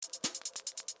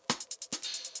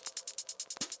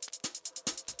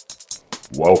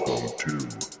Welcome to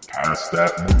Cast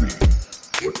That Movie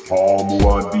with Paul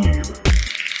Muad'Dib,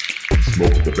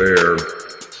 Smoke the Bear,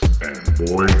 and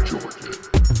Boy Georgerd.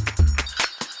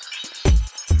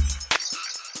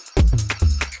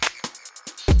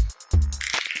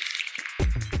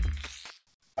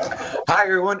 Hi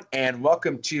everyone, and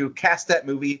welcome to Cast That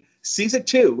Movie Season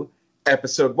 2,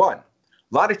 Episode 1. A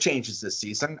lot of changes this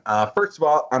season. First of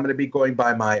all, I'm going to be going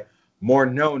by my more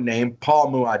known name,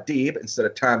 Paul Muad'Dib, instead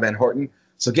of Tom Van Horton.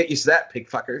 So get used to that, pig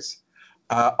fuckers.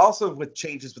 Also, with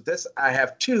changes with this, I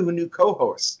have two new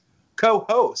co-hosts.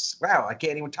 Wow, I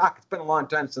can't even talk. It's been a long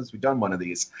time since we've done one of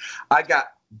these. I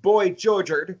got Boy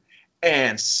Georgerd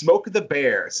and Smoke the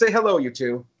Bear. Say hello, you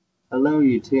two. Hello,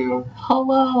 you two.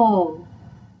 Hello.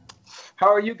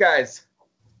 How are you guys?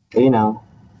 You know,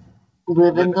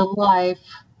 Living the life.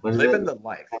 Living the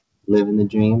life. Living the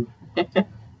dream.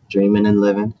 Dreaming and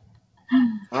living.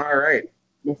 All right.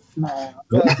 The smile.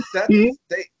 Well,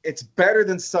 it's better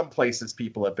than some places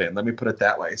people have been. Let me put it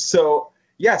that way. So,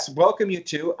 yes, welcome you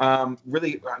two.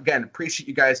 Really, again, appreciate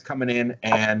you guys coming in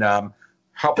and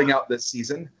helping out this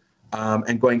season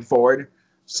and going forward.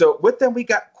 So, with them, we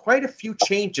got quite a few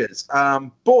changes.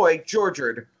 Boy,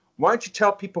 Georgerd, why don't you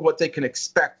tell people what they can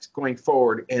expect going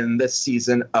forward in this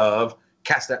season of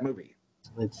Cast That Movie?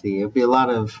 Let's see. It'll be a lot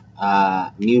of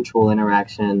mutual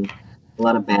interaction, a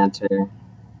lot of banter.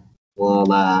 We'll,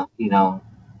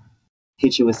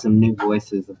 hit you with some new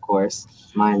voices, of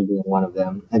course. Mine being one of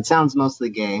them. It sounds mostly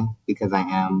gay because I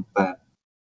am, but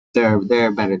there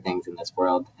are better things in this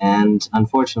world, and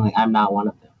unfortunately, I'm not one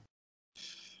of them.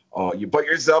 Oh, you put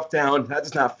yourself down.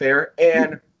 That's not fair.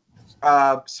 And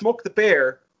Smoke the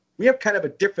Bear, we have kind of a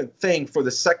different thing for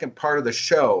the second part of the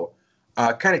show.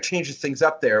 Kind of changes things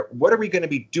up there. What are we going to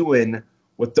be doing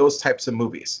with those types of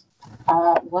movies?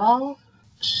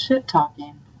 Shit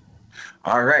talking.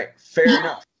 All right, fair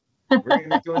enough. We're going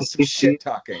to be doing some shit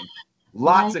talking.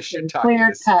 Lots of shit talking.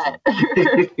 Clear cut.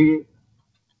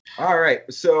 All right,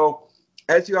 so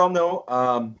as you all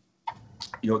know,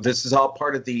 this is all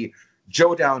part of the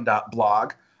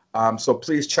joedown.blog. So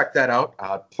please check that out.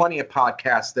 Plenty of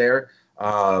podcasts there.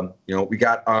 We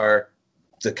got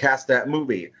the Cast That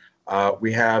Movie.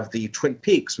 We have the Twin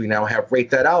Peaks. We now have Rate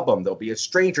That Album. There'll be a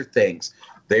Stranger Things.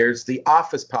 There's the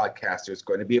Office podcast. There's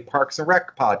going to be a Parks and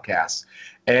Rec podcast.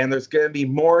 And there's going to be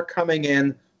more coming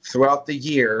in throughout the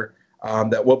year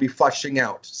that we'll be fleshing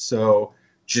out. So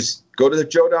just go to the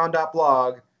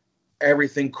joedown.blog.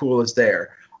 Everything cool is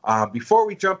there. Before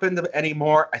we jump into any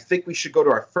more, I think we should go to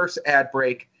our first ad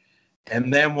break.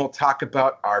 And then we'll talk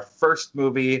about our first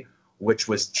movie, which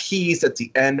was teased at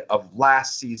the end of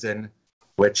last season,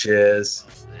 which is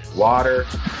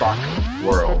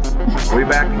Waterworld. We'll be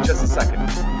back in just a second.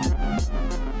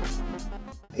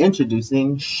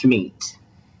 Introducing Schmeat.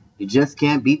 You just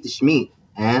can't beat the Schmeat.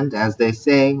 And as they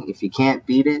say, if you can't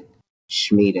beat it,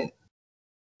 Schmeat it.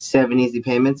 7 easy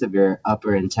payments of your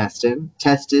upper intestine,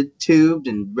 tested, tubed,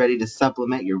 and ready to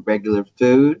supplement your regular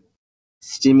food.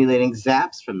 Stimulating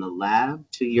zaps from the lab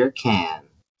to your can.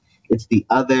 It's the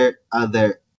other,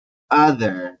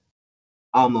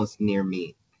 almost near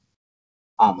meat.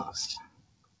 Almost.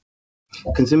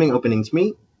 Consuming openings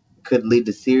meat could lead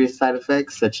to serious side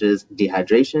effects such as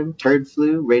dehydration, turd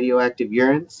flu, radioactive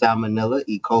urine, salmonella,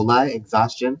 E. coli,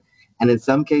 exhaustion, and in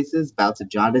some cases, bouts of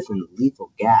jaundice and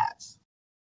lethal gas.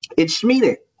 It's Schmeat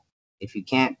it. If you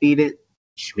can't beat it,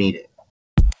 Schmeat it.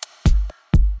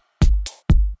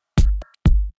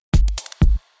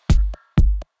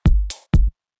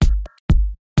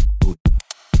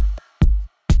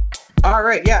 All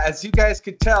right, yeah, as you guys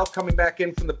could tell, coming back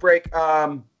in from the break,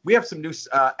 we have some new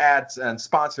ads and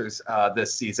sponsors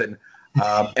this season.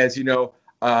 As you know,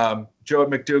 Joe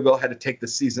McDougall had to take the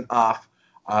season off,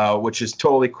 which is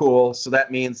totally cool. So that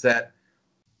means that,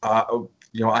 I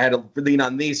had to lean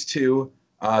on these two,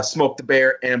 Smoke the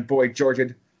Bear and Boy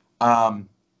Georgerd,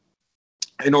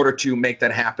 in order to make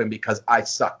that happen because I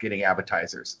suck getting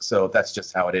advertisers. So that's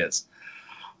just how it is.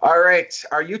 All right,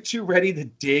 are you two ready to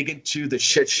dig into the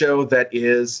shit show that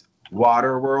is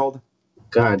Waterworld?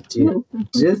 God, dude,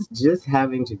 just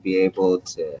having to be able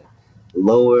to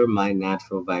lower my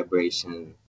natural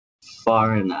vibration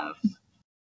far enough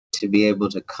to be able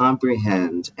to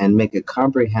comprehend and make a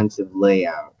comprehensive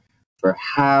layout for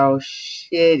how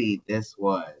shitty this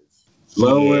was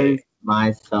lowers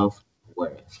my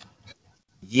self-worth.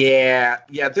 Yeah,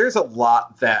 there's a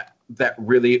lot that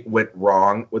really went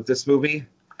wrong with this movie.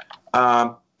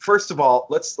 First of all,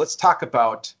 let's talk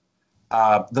about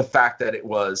the fact that it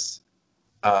was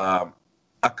a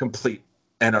complete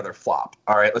and utter flop.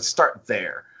 All right, let's start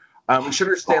there. We should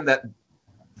understand that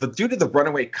due to the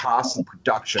runaway costs of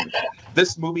production,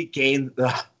 this movie gained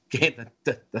the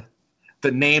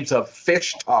names of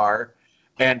Fish Tar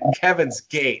and Kevin's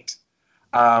Gate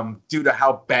due to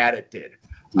how bad it did.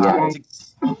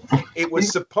 It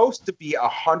was supposed to be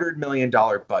 $100 million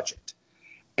budget,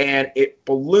 and it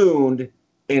ballooned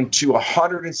into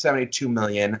 $172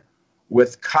 million,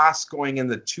 with costs going in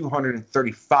the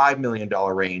 $235 million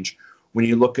range when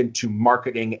you look into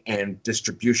marketing and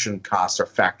distribution costs are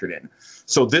factored in.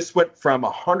 So this went from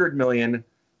 $100 million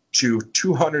to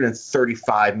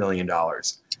 $235 million.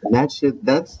 And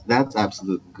that's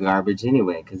absolute garbage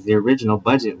anyway, because the original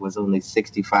budget was only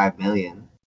 $65 million.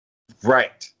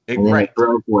 Right. And then it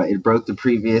broke what? It broke the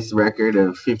previous record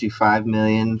of $55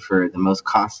 million for the most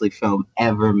costly film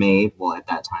ever made. Well, at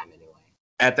that time, anyway.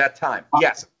 At that time,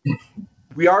 yes.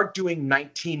 We are doing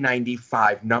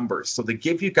 1995 numbers. So to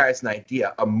give you guys an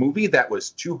idea, a movie that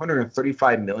was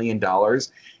 $235 million in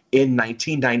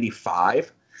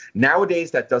 1995,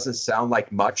 nowadays that doesn't sound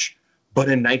like much, but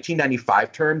in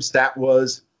 1995 terms, that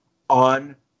was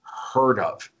unheard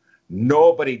of.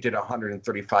 Nobody did a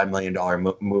 $135 million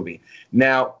movie.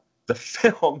 Now, the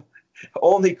film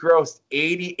only grossed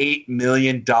 $88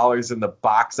 million in the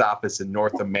box office in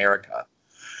North America.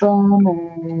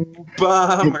 Bummer.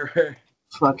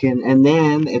 Fucking, and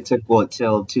then it took,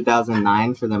 till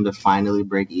 2009 for them to finally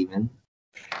break even?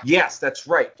 Yes, that's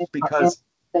right. Because...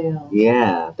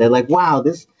 yeah, they're like, wow,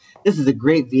 this is a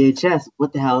great VHS.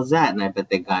 What the hell is that? And I bet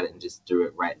they got it and just threw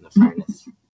it right in the furnace.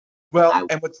 Well,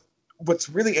 and what's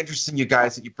really interesting, you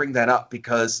guys, that you bring that up,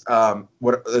 because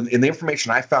in the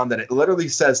information I found, that it literally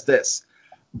says this: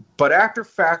 but after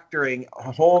factoring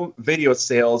home video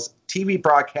sales, TV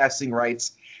broadcasting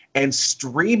rights, and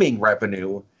streaming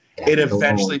revenue, it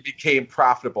eventually became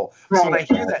profitable. Right. So when I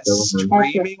hear that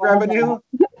streaming revenue,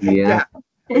 yeah,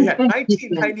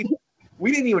 1990,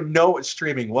 we didn't even know what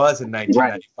streaming was in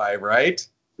 1995, right?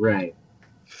 Right.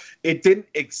 It didn't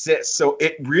exist. So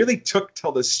it really took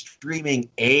till the streaming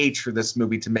age for this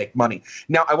movie to make money.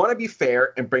 Now, I want to be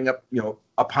fair and bring up,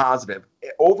 a positive.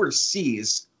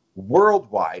 Overseas,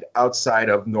 worldwide, outside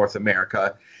of North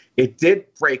America, it did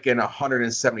break in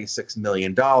 $176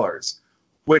 million,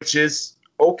 which is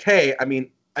okay. I mean,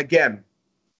 again,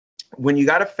 when you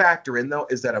got to factor in, though,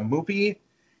 is that a movie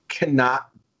cannot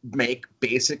make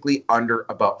basically under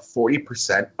about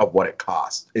 40% of what it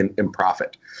costs in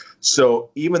profit. So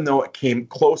even though it came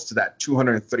close to that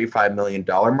 $235 million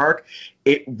mark,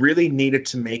 it really needed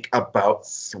to make about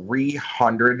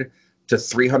 $300 to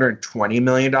 $320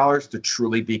 million to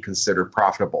truly be considered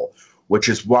profitable, which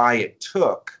is why it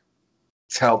took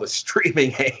till the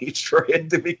streaming age for it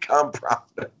to become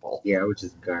profitable. Yeah, which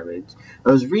is garbage.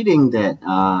 I was reading that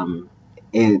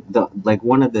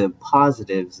one of the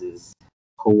positives is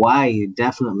Hawaii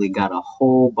definitely got a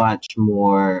whole bunch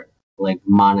more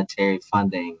monetary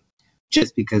funding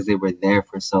just because they were there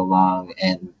for so long,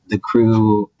 and the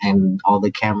crew and all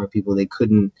the camera people, they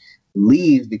couldn't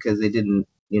leave because they didn't,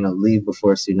 leave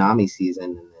before tsunami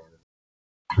season. And then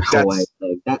Hawaii,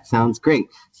 that sounds great.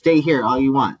 Stay here all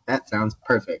you want. That sounds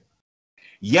perfect.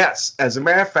 Yes, as a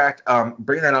matter of fact,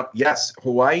 bringing that up, yes,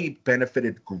 Hawaii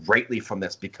benefited greatly from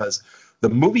this because the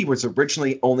movie was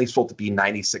originally only supposed to be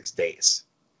 96 days.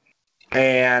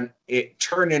 And it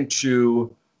turned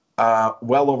into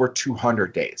well over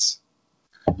 200 days.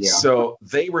 Yeah. So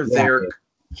they were there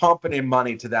pumping in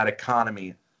money to that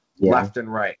economy left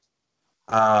and right.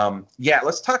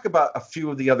 Let's talk about a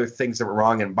few of the other things that were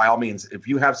wrong. And by all means, if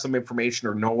you have some information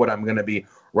or know what I'm going to be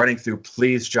running through,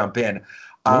 please jump in.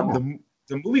 The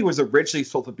movie was originally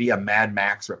supposed to be a Mad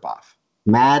Max ripoff.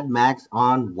 Mad Max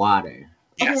on water.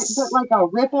 Yes. Okay, but a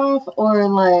ripoff or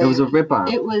It was a ripoff.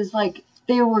 It was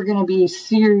they were going to be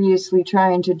seriously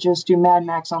trying to just do Mad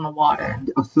Max on the water.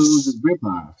 So it was a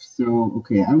ripoff. So,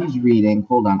 okay, I was reading.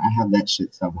 Hold on, I have that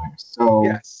shit somewhere. So,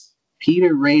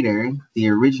 Peter Rader, the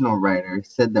original writer,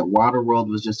 said that Waterworld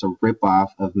was just a ripoff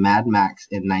of Mad Max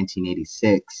in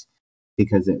 1986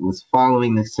 because it was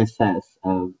following the success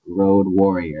of Road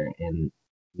Warrior in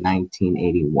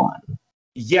 1981.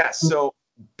 Yes, so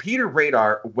Peter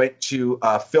Rader went to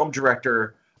film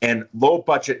director and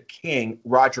low-budget king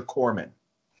Roger Corman.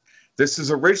 This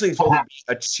is originally supposed to be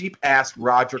a cheap-ass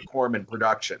Roger Corman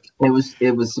production. It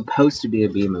was supposed to be a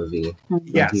B movie.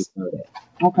 Yes.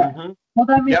 Okay. Mm-hmm. Well,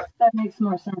 that makes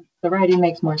more sense. The writing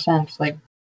makes more sense.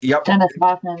 Dennis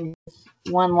Hoffman's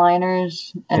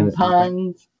one-liners and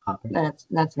puns. That's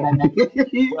what I meant.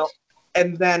 Well,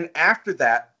 and then after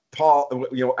that, Paul,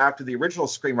 after the original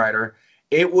screenwriter,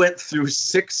 it went through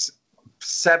 6,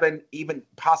 7, even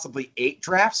possibly 8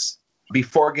 drafts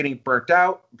before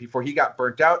he got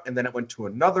burnt out, and then it went to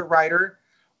another writer,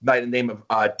 by the name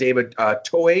of David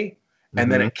Toy,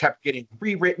 and then it kept getting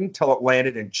rewritten till it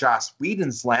landed in Joss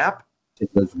Whedon's lap. It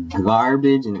was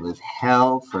garbage, and it was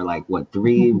hell for like what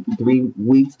 3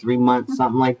 weeks, 3 months,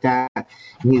 something like that.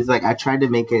 And he's like, I tried to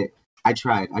make it. I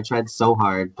tried so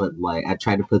hard, but like I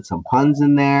tried to put some puns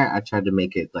in there. I tried to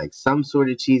make it like some sort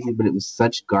of cheesy, but it was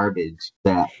such garbage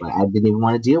that like I didn't even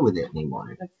want to deal with it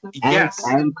anymore. Yes.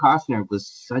 And Costner was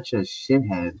such a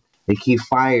shithead. Like he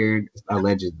fired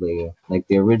allegedly like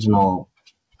the original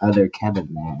other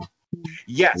Kevin there.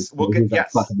 Yes,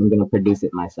 Fuck, I'm gonna produce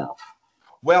it myself.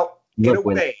 Well, in a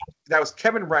way, that was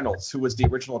Kevin Reynolds, who was the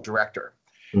original director.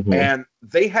 And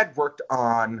they had worked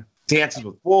on Dances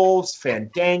with Wolves,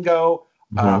 Fandango,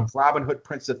 Robin Hood,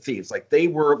 Prince of Thieves. Like, they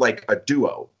were like a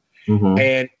duo.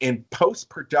 And in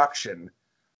post-production,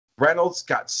 Reynolds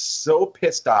got so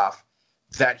pissed off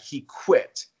that he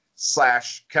quit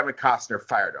 / Kevin Costner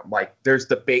fired him. Like, there's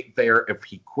debate there if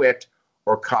he quit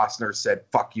or Costner said,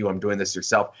 fuck you, I'm doing this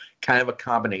yourself. Kind of a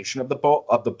combination of the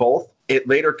both. It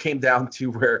later came down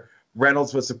to where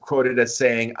Reynolds was quoted as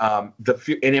saying,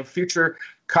 in future,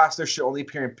 Costner should only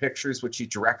appear in pictures which he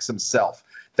directs himself.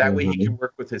 That way he can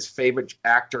work with his favorite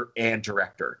actor and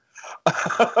director.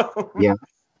 Yeah.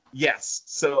 Yes.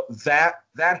 So that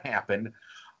happened.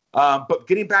 But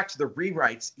getting back to the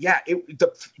rewrites,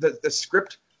 the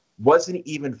script wasn't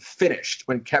even finished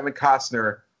when Kevin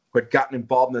Costner, who had gotten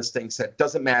involved in this thing, said,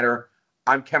 doesn't matter,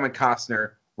 I'm Kevin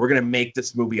Costner, we're going to make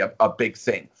this movie a big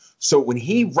thing. So when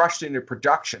he rushed into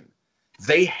production,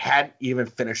 they hadn't even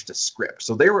finished the script.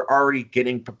 So they were already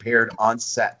getting prepared on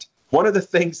set. One of the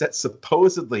things that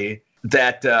supposedly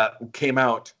that came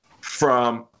out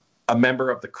from a member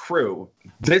of the crew,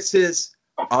 this is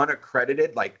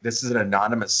unaccredited, like this is an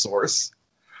anonymous source,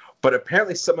 but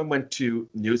apparently someone went to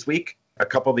Newsweek, a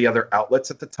couple of the other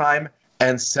outlets at the time,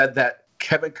 and said that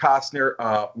Kevin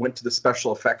Costner went to the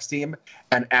special effects team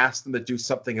and asked them to do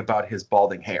something about his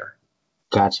balding hair.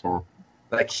 Gotcha.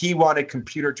 Like he wanted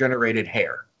computer-generated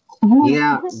hair.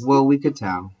 Yeah, well, we could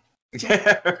tell.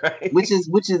 Yeah, right. Which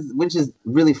is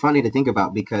really funny to think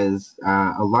about because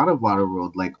a lot of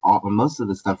Waterworld, like most of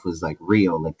the stuff was like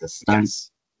real, like the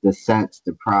stunts, the sets,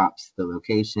 the props, the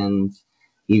locations.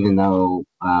 Even though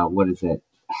what is it?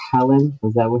 Helen,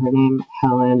 was that what her name?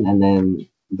 Helen, and then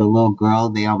the little girl,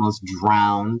 they almost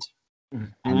drowned,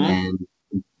 and then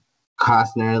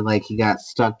Costner, like he got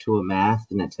stuck to a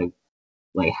mast, and it took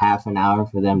like half an hour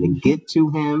for them to get to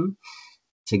him,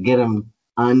 to get him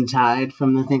untied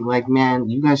from the thing. Like, man,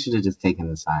 you guys should have just taken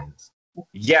the signs.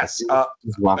 Yes.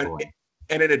 Just walk away.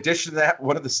 And in addition to that,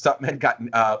 one of the stuntmen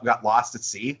got lost at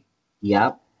sea.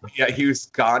 Yep. Yeah, he was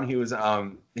gone. He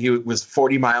was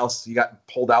 40 miles. He got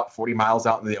pulled out 40 miles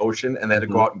out in the ocean, and they had to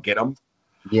go out and get him.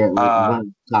 Yeah, one of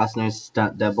Costner's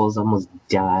stunt doubles almost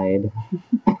died.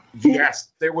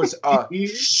 Yes, there was a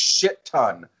shit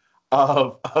ton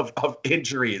of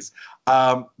injuries.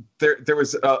 There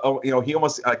was he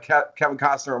almost Kevin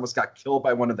Costner almost got killed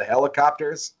by one of the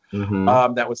helicopters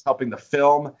that was helping the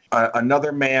film.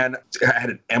 Another man had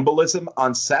an embolism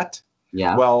on set.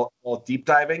 Yeah. While deep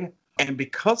diving, and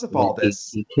because of all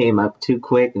this, he came up too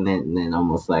quick, and then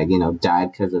almost like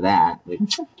died because of that. Like,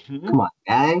 come on,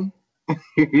 guy.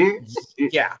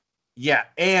 Yeah,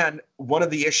 and one of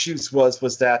the issues was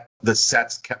that the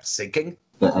sets kept sinking.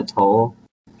 The Atoll.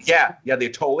 Yeah, the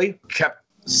Atoll kept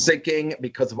sinking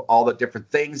because of all the different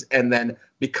things, and then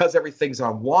because everything's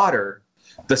on water,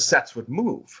 the sets would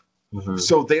move.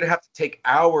 So they'd have to take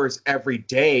hours every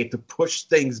day to push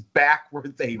things back where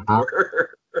they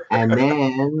were. And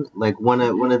then, like one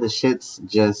of the shits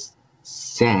just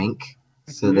sank,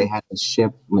 so they had to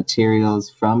ship materials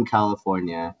from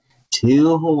California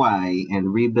to Hawaii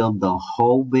and rebuild the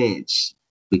whole bitch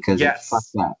because it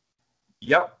fucked up.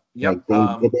 Yep. Like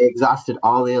they exhausted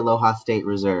all the Aloha State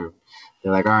Reserve.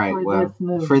 They're like, all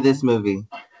right, for this movie.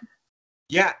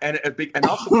 Yeah, and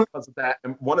also because of that,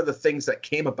 and one of the things that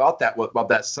came about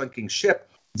that sunken ship,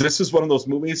 this was one of those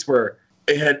movies where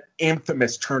it had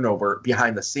infamous turnover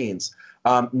behind the scenes.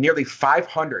 Nearly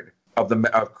 500 of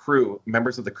the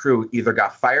members of the crew either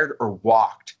got fired or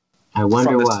walked. I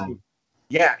wonder why. Movie.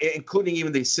 Yeah, including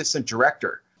even the assistant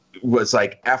director was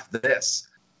like, F this.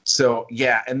 So,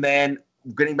 yeah, and then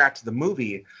getting back to the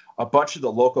movie, a bunch of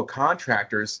the local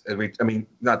contractors, I mean,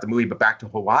 not the movie, but back to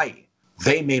Hawaii,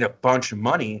 they made a bunch of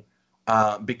money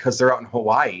because they're out in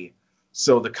Hawaii.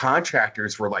 So the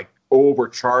contractors were like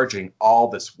overcharging all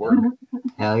this work.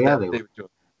 Hell yeah, they were doing.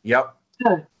 Yep.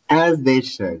 As they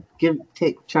should.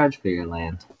 Take charge for your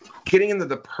land. Getting into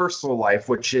the personal life,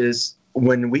 which is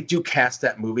when we do cast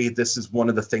that movie, this is one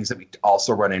of the things that we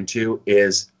also run into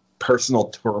is personal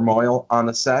turmoil on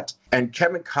the set. And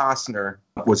Kevin Costner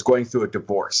was going through a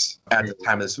divorce at the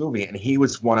time of this movie, and he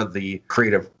was one of the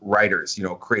creative writers,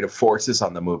 creative forces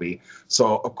on the movie.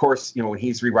 So, of course, when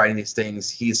he's rewriting these things,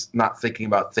 he's not thinking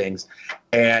about things.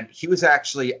 And he was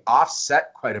actually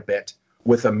offset quite a bit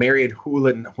with a married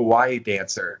Hawaii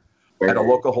dancer at a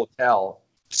local hotel.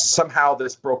 Somehow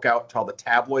this broke out to all the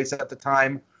tabloids at the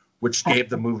time, which gave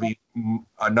the movie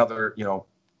another,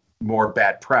 more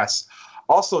bad press.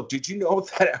 Also, did you know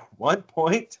that at one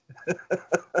point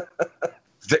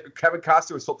Kevin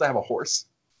Costner was supposed to have a horse?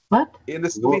 What? In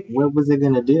this movie? What was it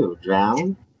going to do?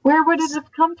 Drown? Where would it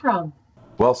have come from?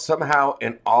 Well, somehow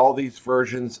in all these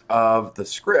versions of the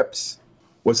scripts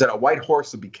was that a white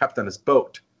horse would be kept on his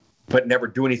boat, but never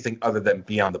do anything other than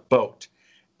be on the boat.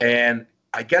 And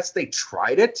I guess they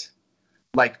tried it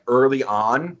like early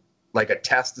on, like a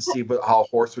test to see how a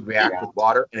horse would react with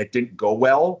water, and it didn't go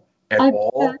well at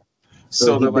all.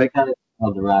 So they're like,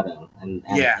 El Dorado, and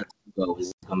boat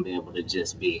is going to be able to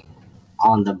just be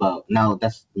on the boat. No,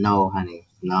 honey,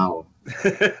 no.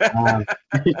 That's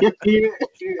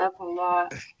a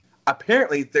lot.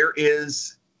 Apparently, there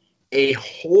is a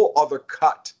whole other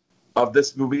cut of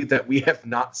this movie that we have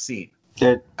not seen.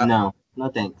 No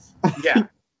thanks. Yeah,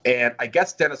 and I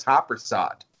guess Dennis Hopper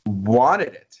saw it,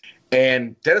 wanted it,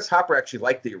 and Dennis Hopper actually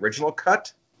liked the original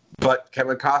cut, but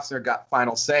Kevin Costner got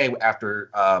final say after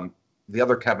the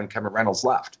other Kevin Reynolds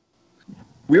left.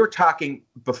 We were talking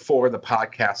before the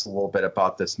podcast a little bit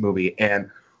about this movie, and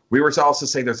we were also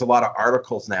saying there's a lot of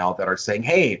articles now that are saying,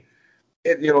 hey,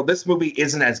 this movie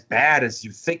isn't as bad as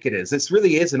you think it is. This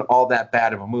really isn't all that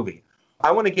bad of a movie.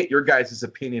 I want to get your guys'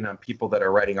 opinion on people that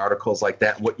are writing articles like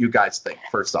that, what you guys think,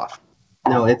 first off.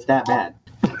 No, it's that bad.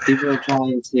 People are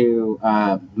trying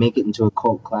to make it into a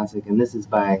cult classic, and this is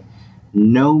by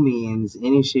no means,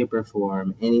 any shape or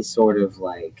form, any sort of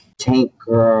like Tank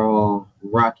Girl,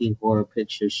 Rocky Horror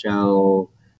Picture Show.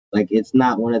 Like, it's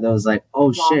not one of those like, oh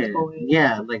Lost shit. Boys.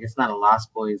 Yeah, like it's not a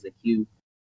Lost Boys. Like you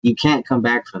can't come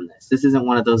back from this. This isn't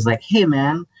one of those like, hey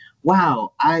man,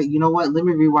 wow, you know what? Let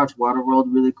me rewatch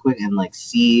Waterworld really quick and like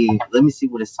let me see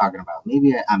what it's talking about.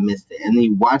 Maybe I missed it. And then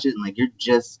you watch it and like you're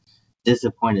just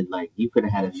disappointed. Like you could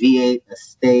have had a V8, a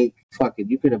steak, fuck it,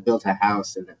 you could have built a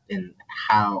house in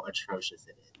how atrocious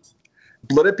it is.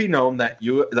 Let it be known that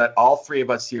all three of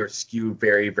us here skew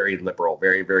very, very liberal,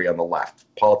 very, very on the left,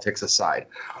 politics aside.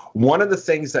 One of the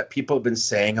things that people have been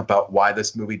saying about why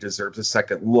this movie deserves a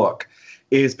second look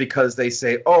is because they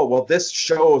say, oh, well, this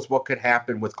shows what could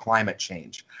happen with climate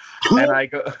change. And I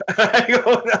go, I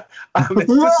wrote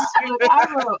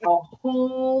a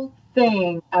whole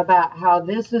thing about how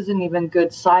this isn't even good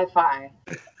sci-fi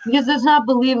because it's not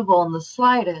believable in the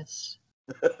slightest.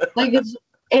 Like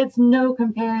it's no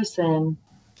comparison.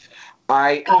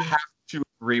 I have to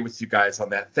agree with you guys on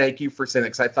that. Thank you for saying that,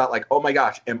 because I thought like, oh my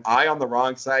gosh, am I on the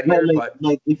wrong side here?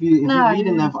 Like if you read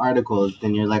enough articles,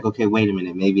 then you're like, okay, wait a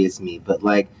minute, maybe it's me. But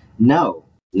like, no.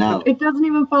 It doesn't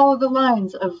even follow the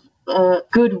lines of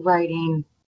good writing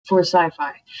for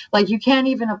sci-fi. Like you can't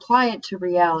even apply it to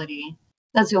reality.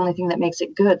 That's the only thing that makes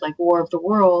it good. Like War of the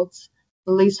Worlds,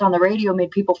 released on the radio,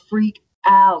 made people freak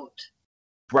out.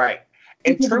 Right.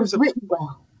 In terms of written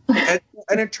well.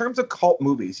 and in terms of cult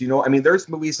movies, there's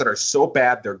movies that are so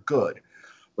bad they're good.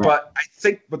 Right. But I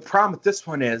think the problem with this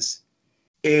one is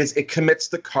it commits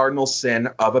the cardinal sin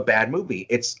of a bad movie.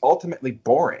 It's ultimately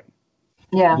boring.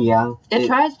 Yeah. It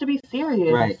tries to be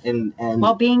serious. Right. And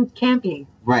while being campy.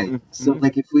 Right. Mm-hmm. So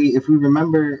like if we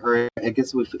remember, or I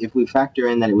guess if we factor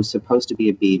in that it was supposed to be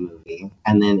a B movie,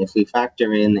 and then if we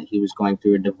factor in that he was going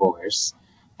through a divorce,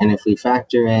 and if we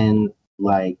factor in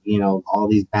like, all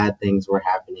these bad things were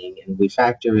happening, and we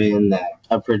factor in that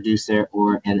a producer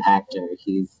or an actor,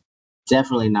 he's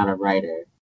definitely not a writer.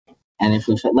 And if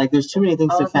we like, there's too many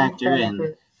things to factor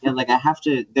in. Yeah, like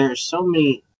there are so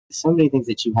many things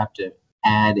that you have to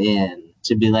add in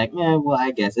to be like, yeah, well,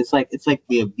 I guess it's like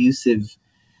the abusive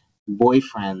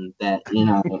boyfriend that,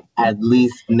 at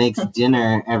least makes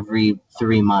dinner every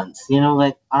 3 months.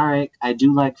 Like, all right, I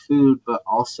do like food, but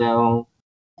also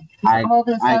I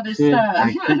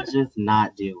could just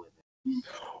not deal with it.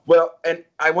 Well, and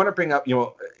I want to bring up,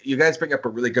 you guys bring up a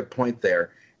really good point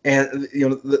there. And,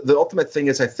 the ultimate thing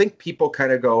is I think people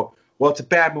kind of go, well, it's a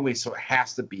bad movie, so it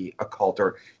has to be a cult,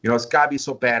 or, it's got to be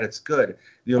so bad it's good.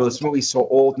 This movie's so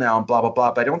old now and blah, blah,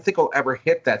 blah. But I don't think it'll ever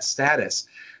hit that status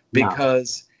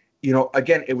because,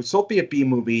 again, it was supposed to be a B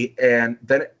movie, and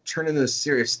then it turned into a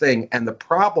serious thing. And the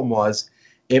problem was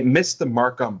it missed the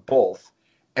mark on both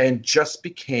and just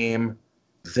became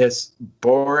this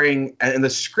boring, and the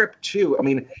script too.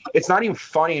 It's not even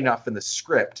funny enough in the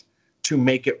script to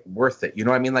make it worth it.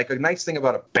 Like a nice thing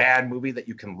about a bad movie that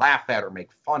you can laugh at or make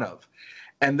fun of.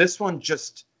 And this one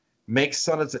just makes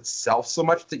fun of itself so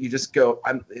much that you just go,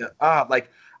 like,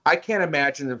 I can't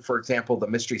imagine, for example, the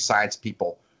Mystery Science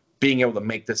people being able to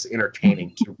make this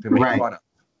entertaining to make Right. fun of.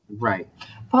 Right.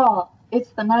 Paul, it's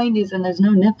the 90s and there's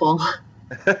no nipple.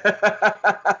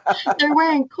 They're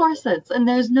wearing corsets and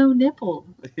there's no nipple.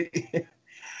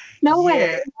 No way.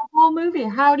 Yeah. It's a whole movie.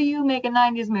 How do you make a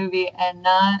 90s movie and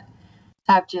not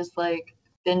have just like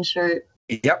thin shirt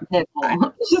Yep.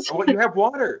 nipple? Well, you have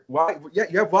water. Why? Yeah,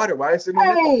 you have water. Why is there no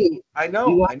nipple? Hey, I know.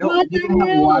 what You the can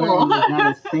have water hell? and there's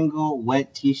not a single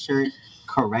wet T-shirt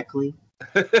correctly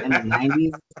in the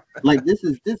 90s. Like this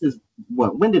is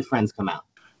what? When did Friends come out?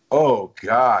 Oh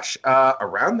gosh,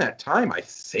 around that time, I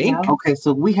think. Yeah. Okay,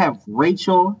 so we have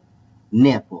Rachel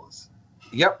nipples.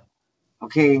 Yep.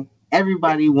 Okay,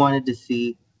 everybody wanted to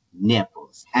see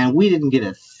nipples, and we didn't get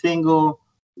a single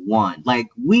one. Like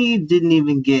we didn't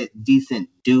even get decent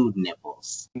dude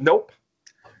nipples. Nope.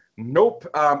 And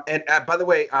by the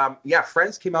way,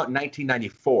 Friends came out in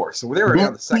 1994, so they were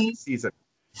around the second season.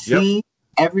 See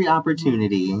every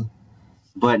opportunity.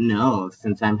 But no,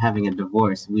 since I'm having a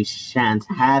divorce, we shan't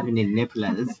have any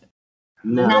nipples.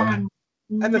 No. And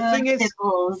the thing is,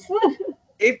 nipples.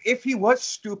 if he was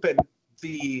stupid,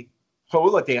 the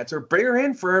hula dancer, bring her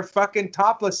in for a fucking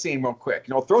topless scene real quick.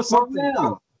 Throw something,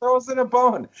 throw us in a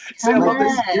bone. Say, Come look,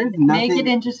 there's on, make it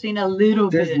interesting a little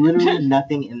There's bit. literally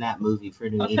nothing in that movie for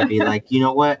me to be like, you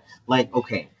know what? Like,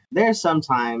 okay, there's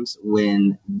sometimes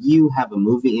when you have a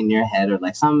movie in your head or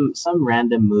like some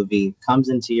random movie comes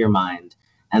into your mind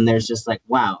and there's just like,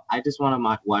 wow, I just want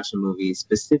to watch a movie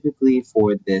specifically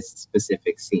for this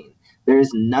specific scene. There's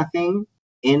nothing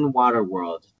in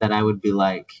Waterworld that I would be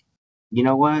like, you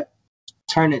know what?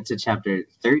 Turn it to chapter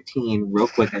 13 real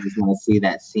quick. I just want to see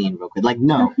that scene real quick. Like,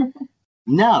 no.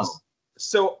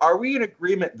 So are we in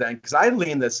agreement then? Because I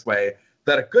lean this way,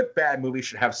 that a good bad movie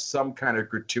should have some kind of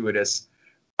gratuitous,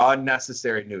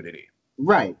 unnecessary nudity.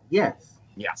 Right. Yes.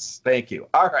 Yes. Thank you.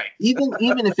 All right. Even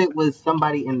if it was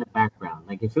somebody in the background,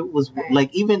 like if it was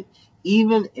like even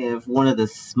if one of the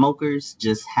smokers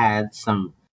just had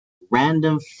some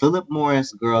random Philip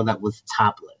Morris girl that was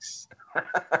topless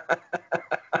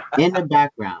in the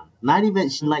background, not even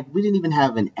we didn't even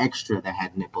have an extra that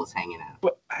had nipples hanging out.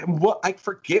 But I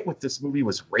forget what this movie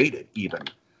was rated even.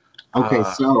 Okay,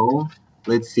 so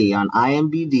let's see on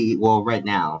IMDb. Well, right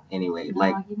now anyway, he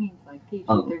means like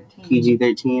PG-13.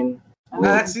 PG-13.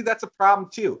 That's a problem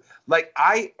too.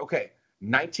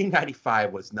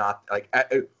 1995 was not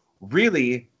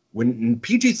really when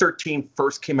PG-13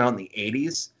 first came out in the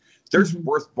 80s. There's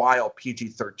worthwhile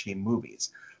PG-13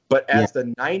 movies, but as the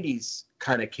 90s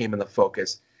kind of came in the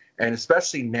focus, and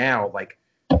especially now,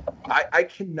 I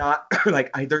cannot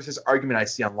there's this argument I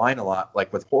see online a lot,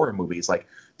 with horror movies,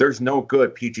 there's no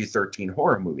good PG-13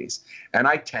 horror movies, and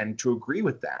I tend to agree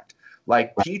with that.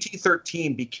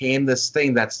 PG-13 became this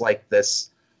thing that's this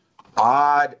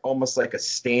odd, almost like a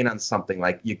stain on something.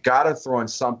 You got to throw in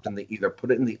something that either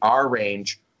put it in the R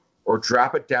range or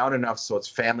drop it down enough so it's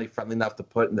family friendly enough to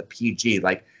put in the PG.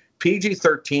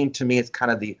 PG-13 to me is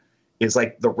kind of the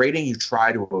rating you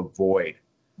try to avoid.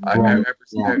 Right.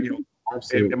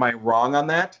 Absolutely. Am I wrong on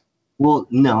that? Well,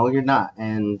 no, you're not.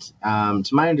 And to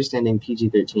my understanding,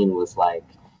 PG-13 was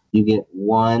you get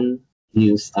one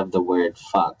use of the word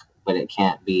fuck, but it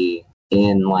can't be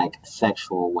in a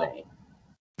sexual way.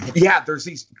 Yeah, there's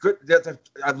these good.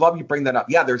 I love you bring that up.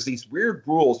 Yeah, there's these weird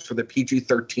rules for the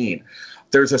PG-13.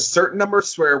 There's a certain number of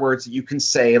swear words that you can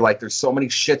say. There's so many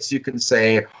shits you can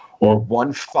say, or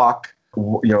one fuck.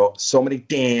 So many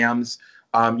dams.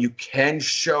 You can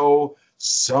show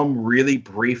some really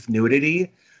brief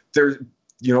nudity. There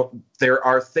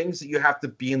are things that you have to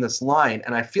be in this line,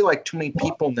 and I feel like too many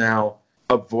people now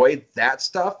avoid that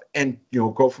stuff and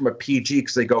go from a PG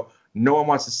because they go, no one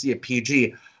wants to see a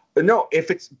PG. But no, if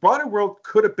it's Waterworld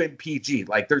could have been PG.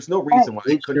 There's no reason why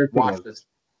they couldn't watch this.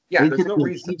 Yeah, there's no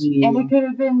reason. PG. And it could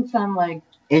have been some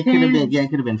it could have been it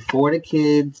could have been for the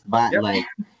kids, but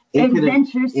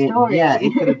adventure story.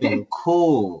 It could have been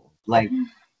cool.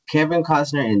 Kevin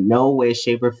Costner in no way,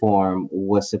 shape, or form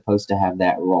was supposed to have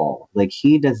that role.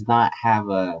 He does not have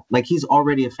he's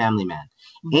already a family man.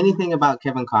 Mm-hmm. Anything about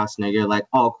Kevin Costner, you're like,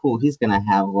 oh, cool, he's gonna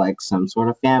have some sort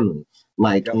of family.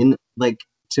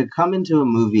 To come into a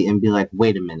movie and be like,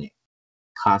 wait a minute,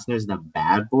 Costner's the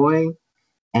bad boy,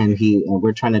 and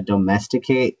we're trying to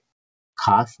domesticate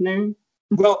Costner.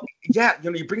 Well, yeah,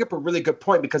 you bring up a really good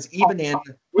point because even in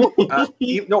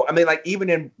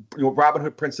Robin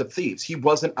Hood, Prince of Thieves, he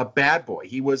wasn't a bad boy.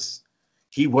 He was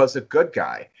a good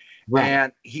guy, right.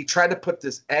 And he tried to put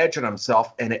this edge on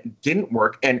himself, and it didn't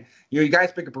work. And you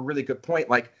guys bring up a really good point.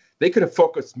 They could have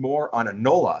focused more on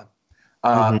Enola,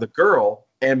 the girl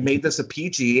and made this a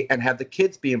PG and had the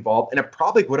kids be involved, and it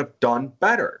probably would have done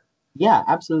better. Yeah,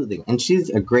 absolutely. And she's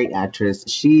a great actress.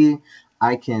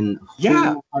 I can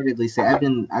wholeheartedly say I've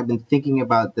been thinking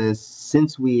about this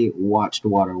since we watched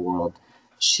Waterworld.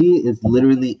 She is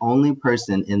literally the only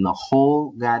person in the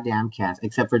whole goddamn cast,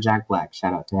 except for Jack Black.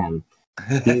 Shout out to him.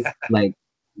 He's like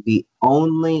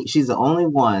she's the only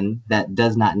one that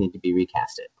does not need to be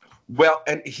recasted. Well,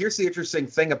 and here's the interesting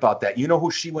thing about that. You know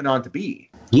who she went on to be?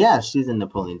 Yeah, she's in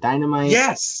Napoleon Dynamite.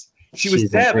 Yes. She was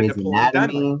Deb in Napoleon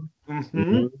Dynamite.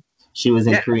 Mm-hmm. She was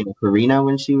in Karina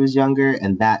when she was younger,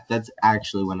 and that's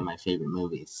actually one of my favorite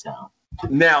movies. So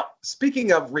now,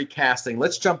 speaking of recasting,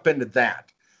 let's jump into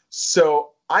that.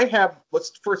 So I'm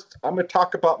going to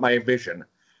talk about my vision.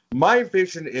 My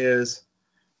vision is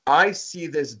I see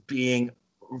this being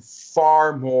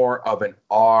far more of an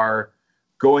R,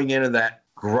 going into that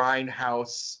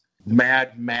grindhouse,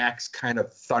 Mad Max kind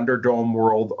of Thunderdome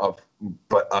world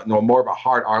but more of a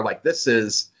hard R. Like this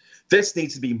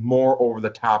needs to be more over the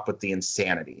top with the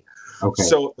insanity. Okay.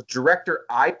 So the director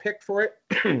I picked for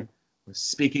it,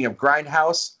 speaking of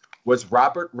grindhouse, was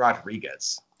Robert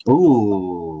Rodriguez.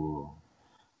 Ooh.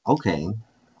 Okay.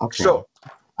 So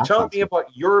tell me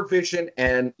about your vision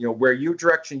and where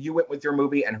direction you went with your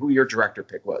movie and who your director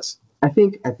pick was. I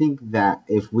think that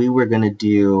if we were gonna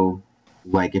do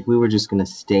if we were just gonna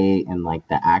stay in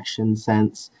the action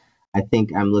sense, I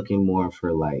think I'm looking more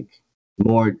for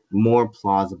more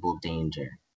plausible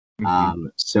danger. Mm-hmm.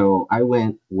 So I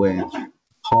went with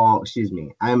Paul. Excuse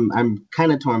me. I'm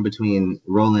kind of torn between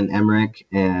Roland Emmerich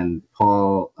and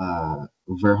Paul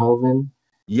Verhoeven.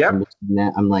 Yep.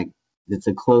 I'm like, it's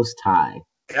a close tie.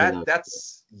 I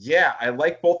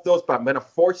like both those, but I'm gonna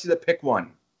force you to pick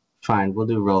one. Fine, we'll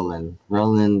do Roland.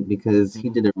 Roland, because he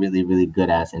did a really, really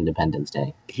good ass Independence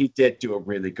Day. He did do a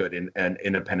really good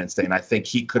Independence Day, and I think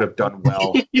he could have done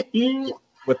well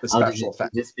with the special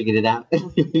effects. Just figured it out.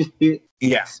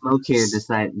 Yeah. Smoke here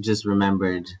just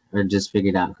remembered or just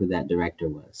figured out who that director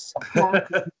was.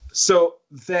 So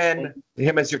then,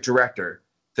 him as your director,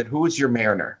 then who was your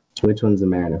Mariner? Which one's the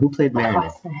Mariner? Who played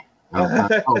Mariner?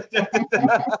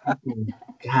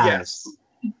 Yes.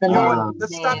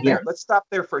 Let's stop there. Let's stop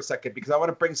there for a second because I want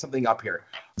to bring something up here.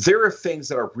 There are things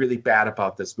that are really bad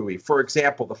about this movie. For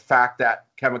example, the fact that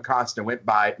Kevin Costner went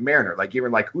by Mariner. You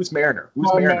were like, who's Mariner?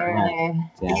 Who's Mariner?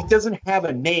 Yeah. He doesn't have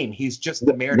a name. He's just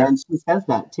the Mariner. Then she says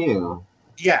that too.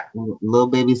 Yeah. Little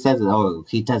baby says it. Oh,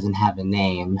 he doesn't have a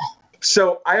name.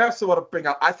 So I also want to bring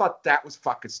up, I thought that was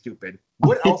fucking stupid.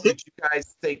 What else did you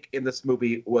guys think in this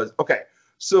movie was, okay,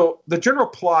 so the general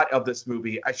plot of this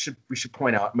movie, we should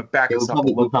point out, I'm going to back us up a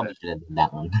little bit. We probably should have done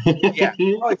that one. Yeah,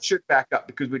 we probably should back up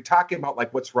because we're talking about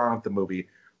what's wrong with the movie.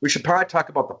 We should probably talk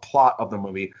about the plot of the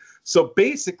movie. So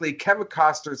basically, Kevin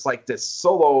Costner's this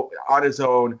solo on his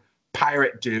own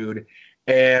pirate dude.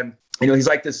 And, he's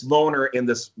this loner in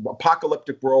this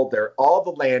apocalyptic world there. All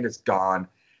the land is gone.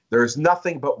 There's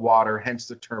nothing but water, hence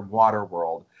the term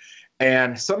Waterworld.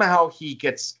 And somehow he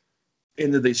gets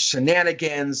into these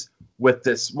shenanigans with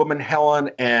this woman, Helen,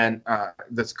 and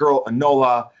this girl,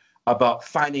 Enola, about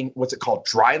finding, what's it called,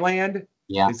 dry land?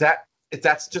 Yeah.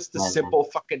 That's just the simple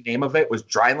fucking name of it, was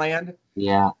dry land?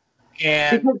 Yeah.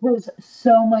 And because there's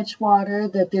so much water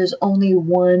that there's only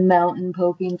one mountain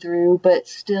poking through, but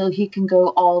still he can go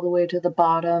all the way to the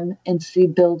bottom and see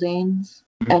buildings.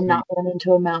 And not run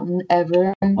into a mountain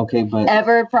ever. Okay, but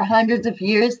ever for hundreds of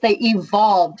years, they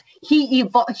evolved.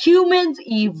 Humans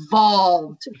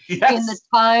evolved in the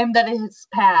time that it has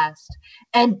passed,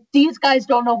 and these guys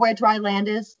don't know where dry land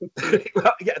is.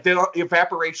 Well, yeah,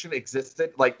 evaporation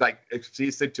existed,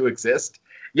 existed to exist.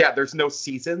 Yeah, there's no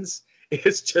seasons.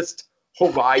 It's just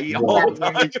Hawaii all the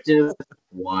time. It's just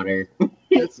water.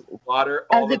 It's water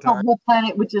all the time. As if the whole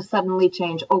planet would just suddenly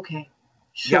change. Okay,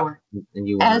 sure.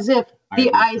 Yep. As if the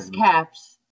ice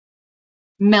caps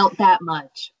melt that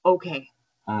much. Okay.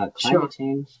 Climate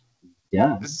change.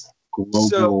 Yeah.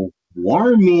 Global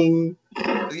warming.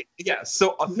 Yeah.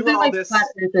 So through all this, flat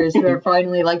earthers who are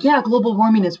finally global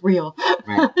warming is real.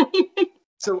 Right.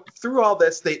 So through all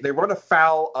this, they run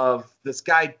afoul of this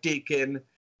guy Deacon,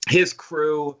 his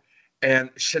crew, and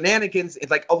shenanigans.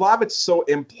 A lot of it's so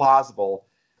implausible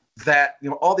that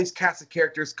all these cast of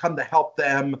characters come to help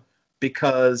them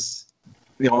because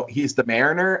he's the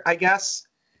Mariner, I guess.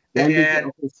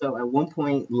 And so at one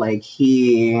point,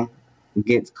 he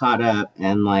gets caught up,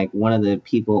 and one of the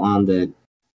people on the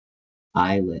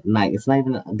island, it's not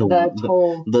even the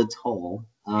Atoll. The Atoll.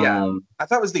 Yeah, I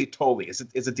thought it was the Atoll. Is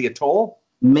it the Atoll?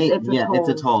 It's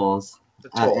Atolls. The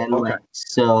Atoll. And okay.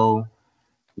 So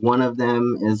one of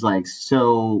them is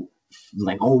so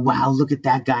like, oh wow, look at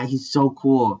that guy, he's so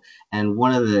cool. And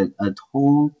one of the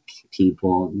Atoll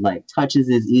people like touches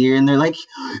his ear, and they're like,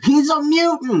 he's a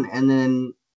mutant. And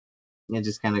then it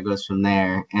just kind of goes from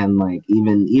there. And like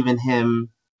even him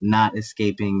not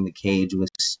escaping the cage was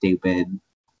stupid.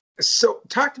 So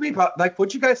talk to me about like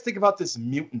what you guys think about this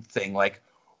mutant thing. Like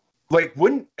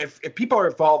wouldn't if people are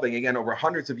evolving again over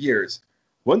hundreds of years,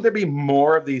 wouldn't there be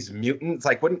more of these mutants?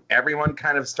 Like, wouldn't everyone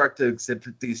kind of start to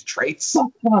exhibit these traits? That's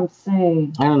what I'm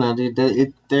saying. I don't know, dude.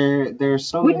 There's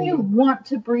so Wouldn't many. you want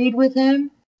to breed with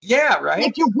him? Yeah, right.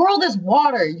 If your world is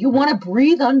water, you want to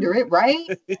breathe under it, right?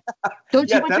 Don't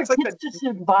you want your that's kids to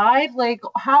survive? Like,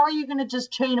 how are you going to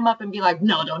just chain them up and be like,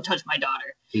 no, don't touch my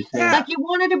daughter? Because, Like, you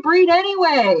wanted to breed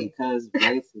anyway. because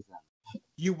racism.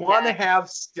 You want to have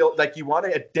skill, like you want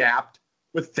to adapt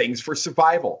with things for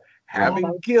survival.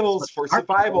 Having gills for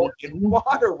survival in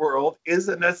Waterworld is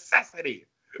a necessity.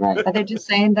 Right. Are they just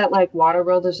saying that, like,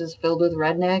 Waterworld is just filled with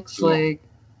rednecks? Yeah. Like,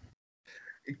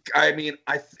 I mean,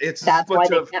 it's that's a why bunch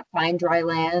they of, can't find dry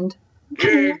land?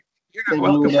 You're not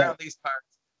welcome Yeah. around these parts.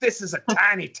 This is a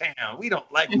tiny town. We don't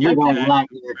like You don't that. like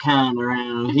your kind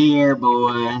around here,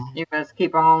 boy. You best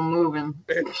keep on moving.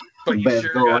 But you Best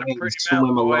sure go got ahead a and pretty swim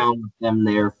mouth, boy. along with them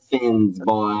there fins,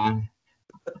 boy.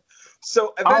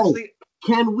 So eventually,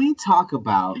 Can we talk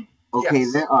about? Okay,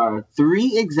 Yes. there are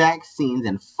 3 exact scenes,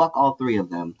 and fuck all 3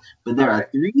 of them. But there are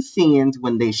Alright. 3 scenes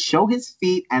when they show his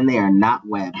feet and they are not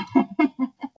webbed.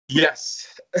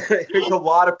 yes, there's a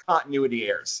lot of continuity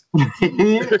errors.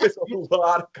 There's a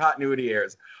lot of continuity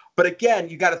errors. But again,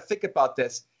 you got to think about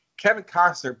this. Kevin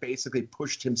Costner basically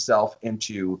pushed himself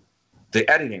into the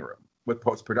editing room with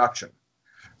post-production.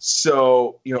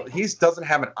 So, he doesn't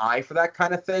have an eye for that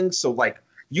kind of thing. So, like,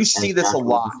 you see this a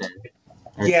lot.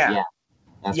 Yeah.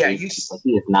 That's Yeah, what you he said.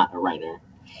 He is not a writer.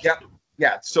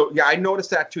 Yeah. So, I noticed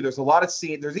that too. There's a lot of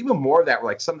scenes. There's even more of that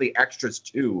where, like, some of the extras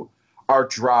too are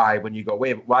dry when you go,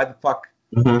 wait, but why the fuck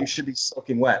Mhm. you should be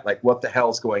soaking wet? Like, what the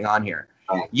hell's going on here?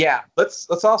 Right. Yeah. Let's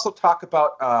also talk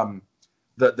about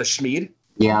the Schmied.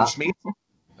 Yeah. The Schmied.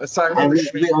 Let's talk about And the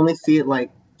we Schmied, only see it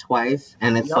like twice,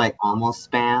 and it's Yep. like almost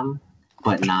spam,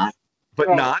 but not. but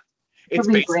Right. not. It's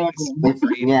Rebranding. basically It's,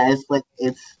 sprayed. yeah, it's like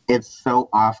it's so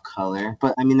off color,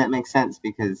 but I mean that makes sense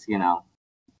because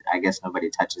I guess nobody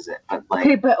touches it. But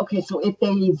like, Okay, so if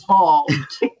they evolved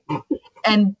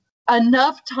and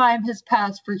enough time has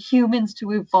passed for humans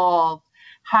to evolve,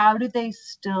 how do they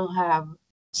still have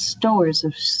stores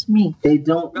of meat? they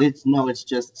don't. It's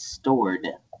just stored.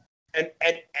 And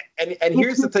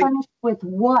here's the thing. Replenished with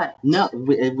what? No,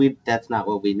 we that's not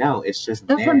what we know. It's just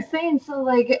That's there. what I'm saying. So,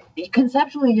 like,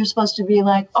 conceptually, you're supposed to be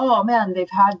like, oh man, they've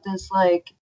had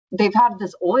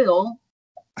this oil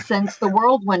since the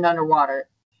world went underwater.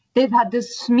 They've had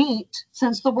this meat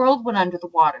since the world went under the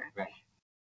water. Right.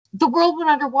 The world went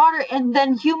underwater, and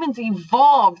then humans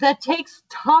evolved. That takes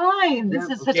time. This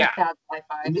is such Yeah. a bad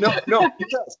sci-fi. No, it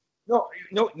does.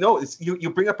 No. You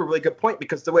bring up a really good point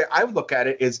because the way I would look at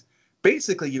it is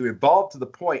basically you evolved to the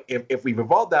point. If we've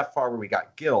evolved that far where we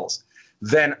got gills,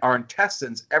 then our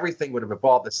intestines, everything would have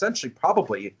evolved essentially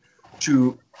probably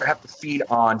to have to feed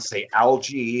on, say,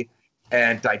 algae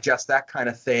and digest that kind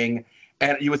of thing.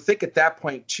 And you would think at that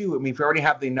point too. I mean, if we already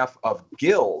have enough of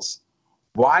gills,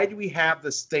 why do we have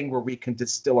this thing where we can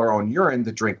distill our own urine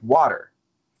to drink water?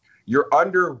 You're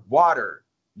underwater.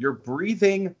 You're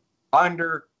breathing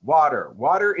underwater.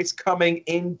 Water is coming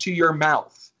into your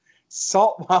mouth.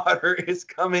 Salt water is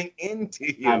coming into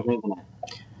I'm you. thinking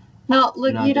it. No,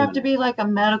 look, Not you'd have doing to it. be like a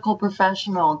medical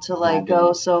professional to like Not doing go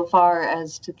it. so far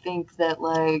as to think that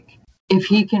like if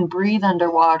he can breathe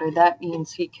underwater, that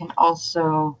means he can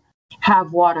also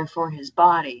have water for his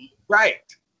body. Right.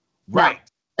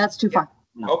 That's too far.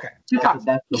 No. Okay. Too far.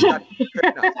 That's the Fair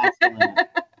limit. enough. That's the limit.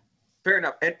 Fair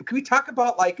enough. And can we talk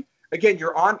about like again?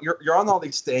 You're on all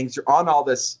these things. You're on all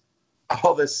this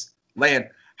land.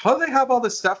 How do they have all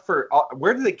this stuff for?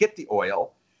 Where do they get the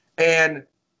oil? And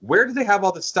where do they have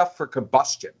all the stuff for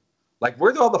combustion? Like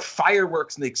where do all the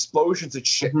fireworks and the explosions and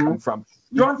shit come from?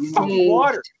 You're on fucking Saved.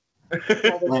 water.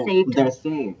 Like, saved they're us.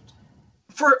 saved.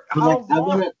 For But, how like,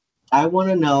 long? I want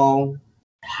to know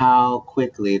how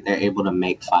quickly they're able to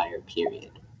make fire.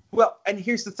 Period. Well, and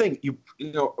here's the thing. You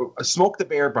know, Smoke the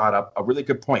Bear brought up a really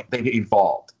good point. They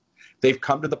evolved. They've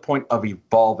come to the point of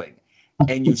evolving.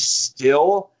 And you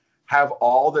still have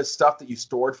all this stuff that you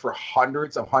stored for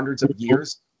hundreds of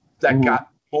years that Mhm.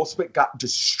 most of it got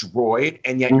destroyed,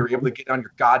 and yet you're able to get on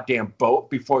your goddamn boat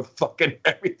before fucking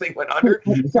everything went under.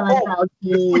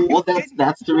 Well,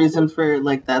 that's the reason for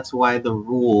like that's why the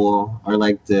rule or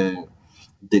like the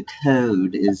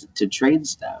code is to trade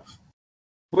stuff.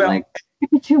 Well, like,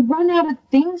 But you run out of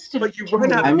things to do. But you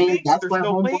run out I of mean, things. that's There's why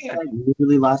no Homeboy land. like,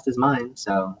 really lost his mind.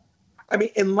 So I mean,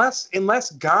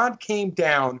 unless God came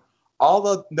down all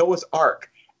of Noah's Ark,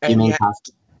 you and mean yet,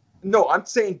 no, I'm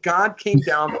saying God came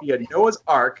down via Noah's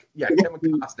Ark. Yeah, Kevin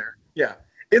Costner. Yeah,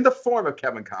 in the form of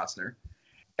Kevin Costner,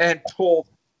 and told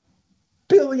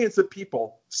billions of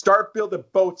people start building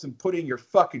boats and putting your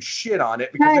fucking shit on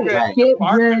it because you're Right. gonna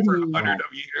park it Get for ready. 100 of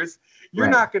years. You're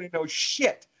Right. not gonna know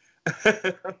shit.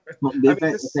 Well, I mean,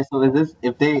 this- okay, so is this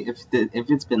if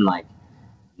it's been like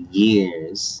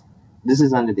years, this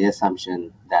is under the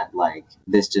assumption that like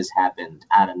this just happened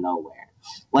out of nowhere.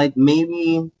 Like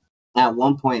maybe at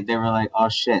one point they were like, "Oh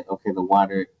shit, okay, the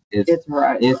water is It's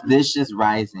right. is this just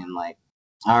rising?" Like,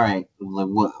 all right, like,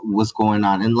 what's going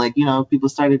on? And like people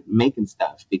started making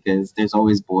stuff because there's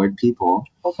always bored people.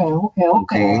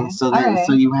 Okay. So then Alright.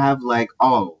 so you have like,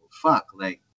 oh fuck,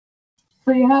 like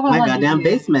So you have my like goddamn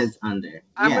basement's under.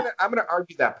 I'm Yeah. gonna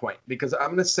argue that point because I'm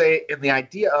gonna say in the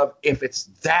idea of if it's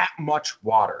that much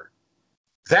water,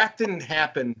 that didn't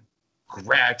happen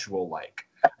gradual like.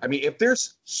 I mean, if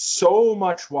there's so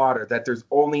much water that there's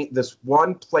only this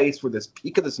one place where this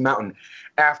peak of this mountain,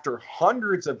 after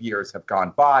hundreds of years have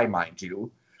gone by, mind you,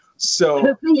 so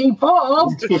they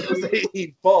evolved. they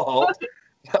evolved.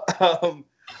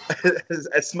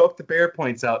 As Smoke the Bear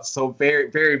points out so very,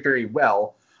 very, very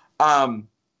well.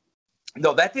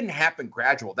 No, that didn't happen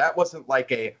gradual. That wasn't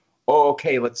like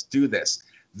okay, let's do this.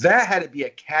 That had to be a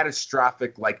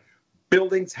catastrophic, like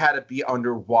buildings had to be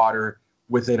underwater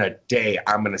within a day.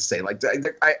 I'm gonna say, like,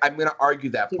 I'm gonna argue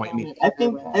that point. I mean, I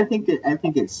think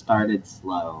it started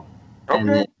slow, and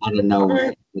okay, then out of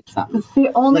nowhere it's something. It's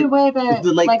the only Like, way that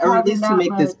or at least to having make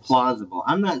that this much- plausible.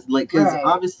 I'm not like because Right.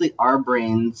 obviously our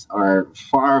brains are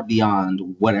far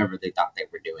beyond whatever they thought they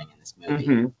were doing in this movie.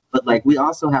 mhm. But like we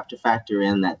also have to factor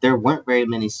in that there weren't very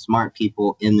many smart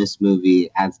people in this movie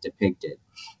as depicted.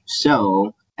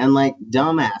 So and like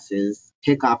dumbasses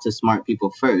pick off the smart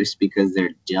people first because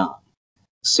they're dumb.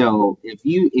 So if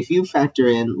you factor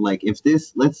in like if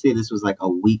this let's say this was like a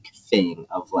week thing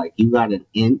of like you got 1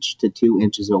 inch to 2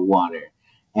 inches of water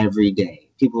every day.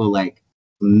 People are like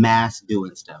mass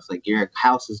doing stuff. Like your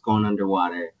house is going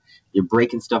underwater. You're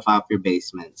breaking stuff off your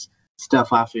basements,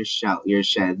 stuff off your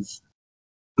sheds.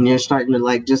 And you're starting to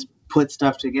like just put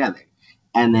stuff together.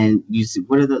 And then you see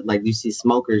you see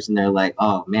smokers and they're like,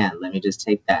 oh man, let me just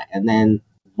take that. And then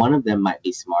one of them might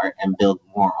be smart and build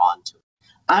more onto it.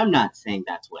 I'm not saying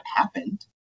that's what happened.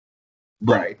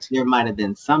 But Right. there might have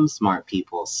been some smart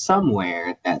people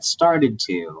somewhere that started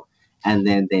to, and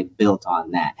then they built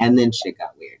on that. And then shit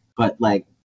got weird. But like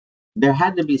there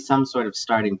had to be some sort of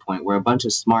starting point where a bunch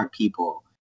of smart people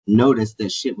noticed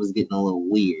that shit was getting a little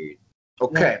weird.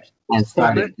 Okay. And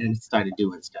started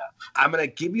doing stuff. I'm gonna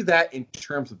give you that in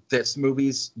terms of this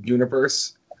movie's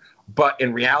universe, but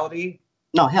in reality,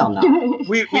 No, hell no.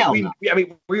 Hell no.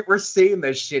 we're saying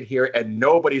this shit here and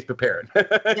nobody's prepared.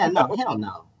 Yeah, no, hell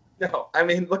no. No, I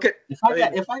mean, look at If I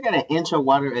got 1 inch of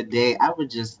water a day, I would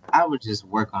just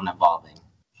work on evolving.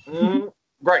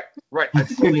 right. I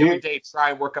slowly every day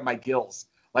try and work on my gills,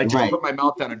 like just Right. put my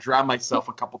mouth down and drown myself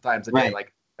a couple times a day, Right.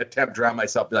 like attempt to drown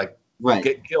myself, be like, Right.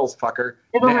 get gills, fucker,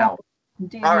 It'll now.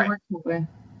 Do All your right. work that way.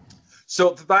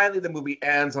 So finally, the movie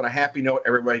ends on a happy note.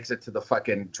 Everybody gets to the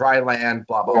fucking dry land.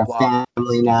 Blah blah We're blah.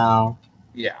 family now.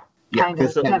 Yeah. Kind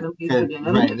of. Cause, Kevin Beasley cause- did.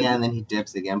 right, yeah, and then he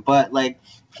dips again. But like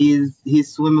he's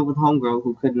swimming with homegirl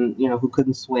who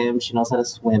couldn't swim. She knows how to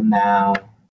swim now.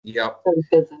 Yep. So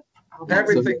physics.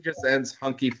 Everything just ends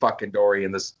hunky fucking dory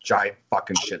in this giant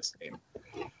fucking shit stain.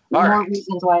 All More right.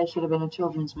 reasons why it should have been a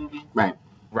children's movie. Right.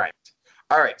 Right.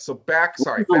 All right. So back to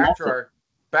our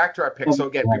pick. So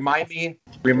again, remind me.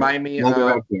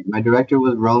 My director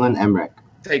was Roland Emmerich.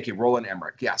 Thank you, Roland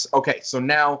Emmerich. Yes. Okay. So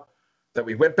now that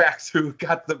we went back through,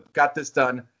 got this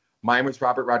done. Mine was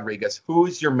Robert Rodriguez.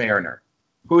 Who's your Mariner?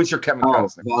 Who's your Kevin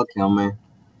Costner? Val Kilmer.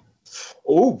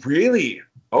 Oh, really?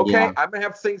 Okay. Yeah. I'm gonna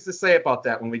have things to say about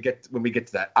that when we get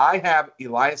to that. I have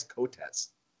Elias Cotes,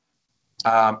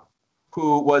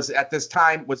 who was at this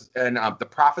time was in The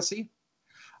Prophecy.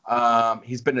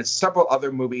 He's been in several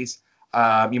other movies.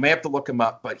 You may have to look him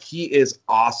up, but he is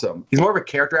awesome. He's more of a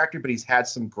character actor, but he's had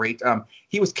some great.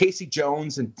 He was Casey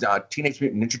Jones in Teenage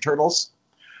Mutant Ninja Turtles,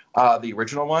 the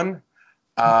original one.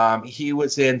 He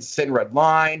was in Thin Red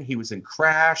Line. He was in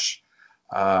Crash.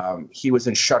 He was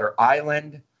in Shutter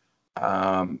Island.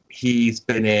 He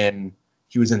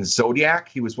was in Zodiac.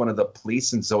 He was one of the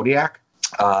police in Zodiac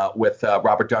with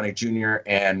Robert Downey Jr.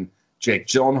 and Jake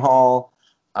Gyllenhaal.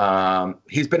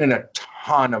 He's been in a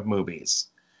ton of movies.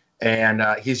 And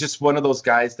he's just one of those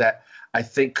guys that I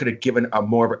think could have given a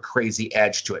more of a crazy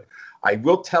edge to it. I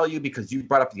will tell you, because you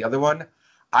brought up the other one,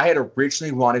 I had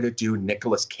originally wanted to do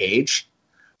Nicolas Cage,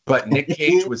 but Nick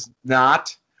Cage was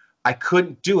not. I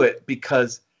couldn't do it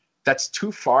because that's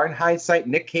too far in hindsight.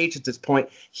 Nick Cage at this point,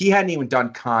 he hadn't even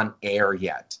done Con Air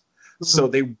yet. So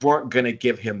they weren't going to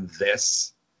give him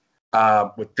this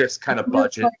with this kind of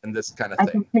budget and this kind of thing.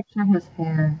 I can picture his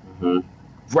hair.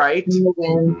 Right? In the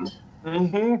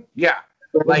wind. Yeah.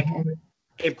 Like,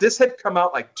 if this had come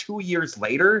out like 2 years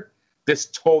later, this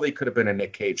totally could have been a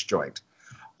Nick Cage joint.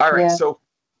 All right, so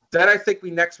then I think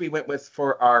we went with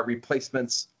for our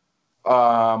replacements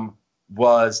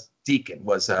was Deacon,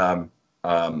 was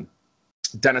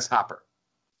Dennis Hopper.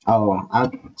 Oh,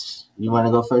 you want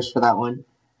to go first for that one?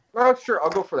 Oh, sure. I'll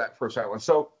go for that first one.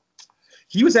 So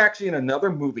he was actually in another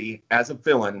movie as a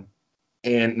villain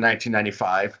in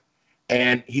 1995,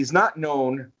 and he's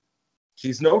known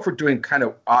for doing kind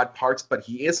of odd parts, but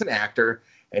he is an actor,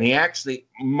 and he actually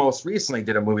most recently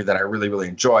did a movie that I really, really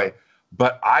enjoy.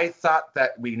 But I thought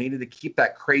that we needed to keep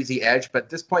that crazy edge, but at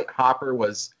this point, Hopper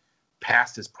was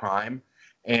past his prime,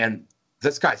 and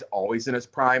this guy's always in his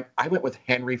prime. I went with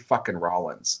Henry fucking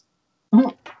Rollins.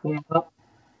 I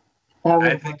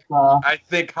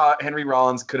think Henry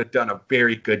Rollins could have done a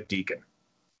very good Deacon.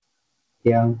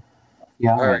 Yeah.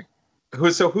 All right.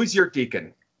 Who's your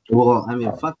Deacon? Well, I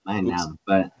mean, fuck mine now,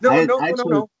 but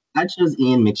No. I chose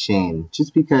Ian McShane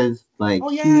just because, like,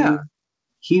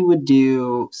 he would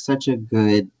do such a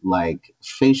good, like,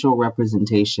 facial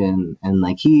representation, and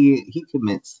like he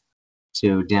commits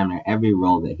to damn near every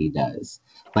role that he does.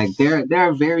 Like, there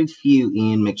are very few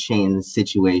Ian McShane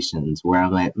situations where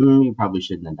I'm like, you probably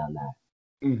shouldn't have done that.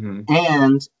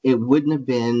 And it wouldn't have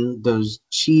been those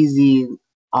cheesy,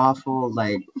 awful,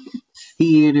 like,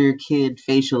 theater kid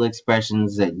facial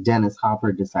expressions that Dennis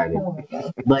Hopper decided.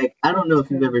 Like, I don't know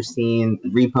if you've ever seen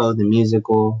Repo the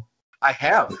musical. I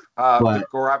have. The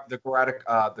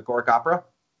Goric opera.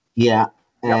 Yeah,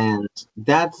 and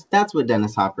that's what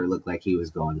Dennis Hopper looked like he was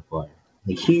going for.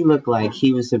 Like, he looked like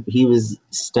he was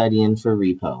studying for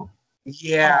Repo.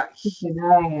 Yeah.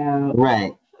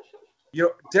 Right. You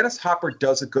know, Dennis Hopper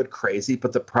does a good crazy,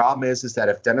 but the problem is that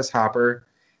if Dennis Hopper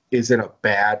is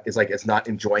not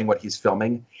enjoying what he's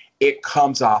filming, it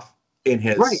comes off in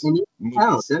his and you can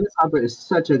tell Dennis Hopper is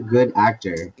such a good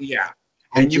actor. Yeah.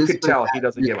 And you could tell he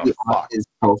doesn't give a fuck. His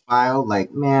profile,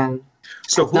 like, man.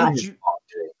 So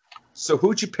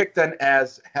who'd you pick then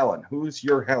as Helen? Who's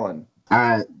your Helen?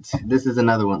 This is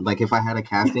another one. Like, if I had a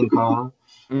casting call,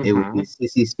 it would be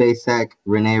Sissy Spacek,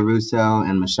 Renee Russo,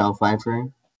 and Michelle Pfeiffer.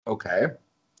 Okay.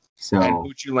 So, and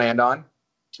who'd you land on?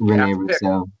 Renee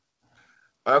Russo.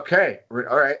 Okay.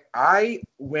 All right. I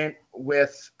went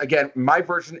with, again, my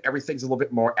version, everything's a little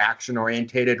bit more action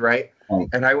orientated, right?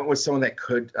 And I went with someone that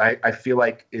I feel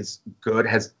like is good,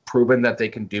 has proven that they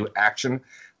can do action,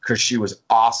 because she was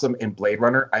awesome in Blade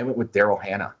Runner. I went with Daryl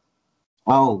Hannah.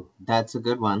 Oh, that's a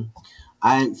good one.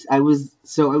 I was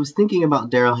thinking about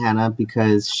Daryl Hannah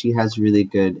because she has really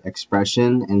good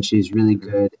expression, and she's really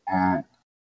good at,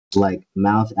 like,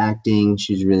 mouth acting.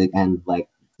 She's really, and, like,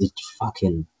 it's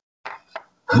fucking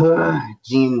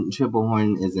Jean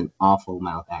Triplehorn is an awful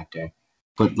mouth actor,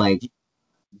 but, like,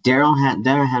 Daryl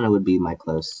Hannah would be my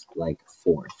close, like,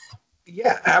 fourth.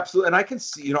 Yeah, absolutely. And I can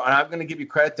see, and I'm going to give you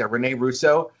credit there. Renee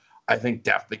Russo, I think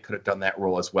definitely could have done that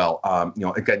role as well.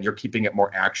 Again, you're keeping it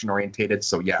more action orientated.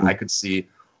 So yeah, I could see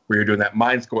where you're doing that.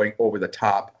 Mine's going over the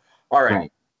top. All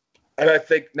right. And I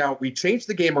think now we changed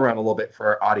the game around a little bit for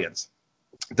our audience.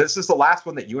 This is the last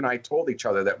one that you and I told each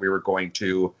other that we were going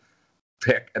to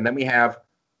pick. And then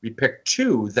we picked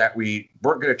two that we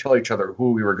weren't going to tell each other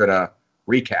who we were going to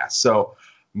recast. So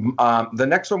the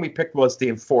next one we picked was the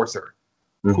Enforcer.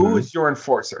 Who is your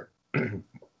Enforcer?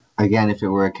 Again, if it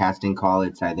were a casting call,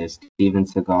 it's either Steven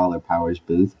Seagal or Powers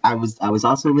Booth. I was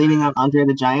also leaning on Andre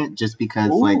the Giant just because,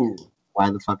 like,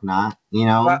 why the fuck not? You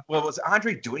know? Well, was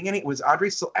Andre Was Andre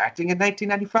still acting in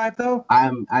 1995 though?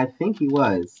 I think he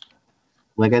was.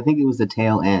 Like, I think it was the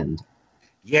tail end.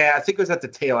 Yeah, I think it was at the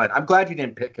tail end. I'm glad you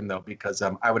didn't pick him though, because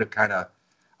I would have kind of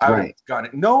gone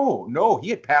it. No, he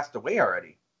had passed away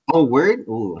already. Oh, word?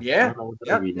 Ooh, yeah.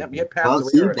 He had passed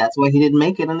away already. That's why he didn't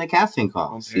make it in the casting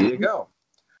call. Well, there you go.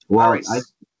 Well, right.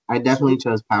 I definitely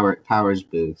chose Powers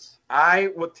Booth. I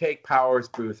will take Powers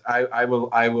Booth. I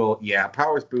will. Yeah,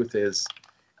 Powers Booth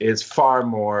is far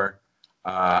more.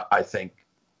 I think,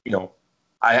 I'm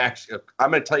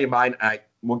going to tell you mine.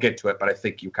 We'll get to it, but I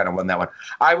think you kind of won that one.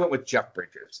 I went with Jeff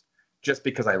Bridges, just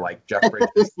because I like Jeff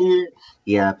Bridges.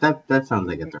 Yeah, that sounds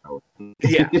like a throw.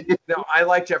 Yeah, no, I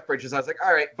like Jeff Bridges. I was like,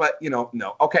 all right, but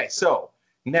no. Okay, so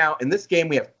now in this game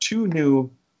we have two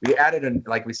new. We added a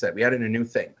new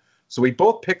thing. So we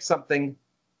both picked something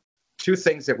two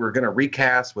things that we're going to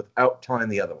recast without telling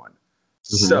the other one.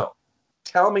 Mm-hmm. So,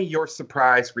 tell me your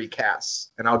surprise recasts,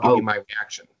 and I'll give you my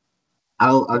reaction.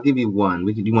 I'll give you one.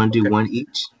 Do you want to do one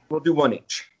each? We'll do one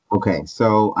each. Okay,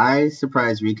 so I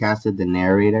surprise recasted the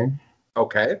narrator.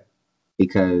 Okay.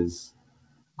 Because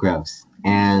gross.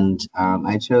 And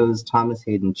I chose Thomas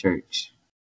Hayden Church.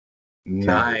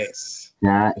 Nice.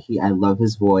 I love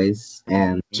his voice,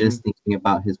 and just thinking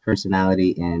about his personality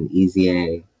in Easy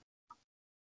A.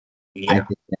 Yeah. I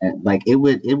think that like it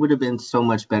would have been so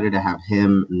much better to have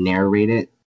him narrate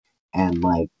it, and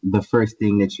like the first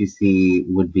thing that you see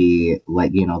would be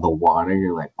like, you know, the water.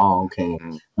 You're like, oh, okay,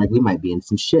 like we might be in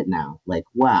some shit now. Like,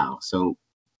 wow. So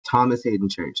Thomas Hayden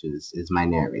Church is my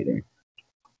narrator.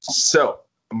 So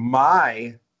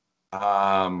my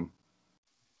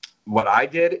what I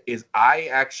did is I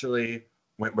actually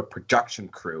went with production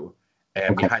crew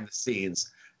and behind the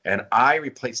scenes, and I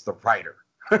replaced the writer.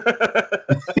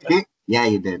 Yeah,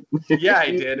 you did. Yeah,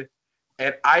 I did.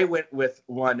 And I went with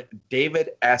one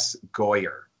David S.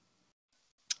 Goyer,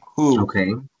 who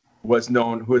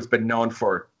has been known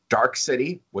for Dark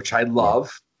City, which I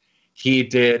love. He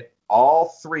did he wrote all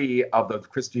three of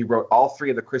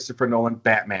the Christopher Nolan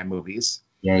Batman movies.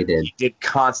 Yeah, he did. He did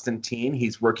Constantine.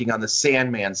 He's working on the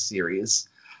Sandman series.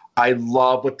 I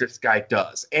love what this guy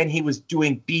does. And he was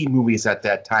doing B movies at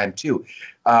that time, too.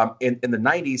 In the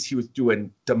 90s, he was doing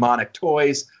Demonic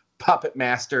Toys, Puppet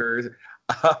Masters,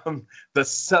 The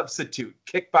Substitute,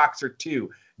 Kickboxer 2,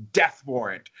 Death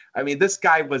Warrant. I mean, this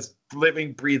guy was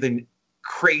living, breathing,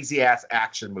 crazy-ass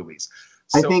action movies.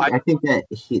 So I think that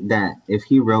if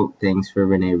he wrote things for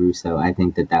Rene Russo, I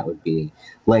think that would be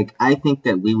like, I think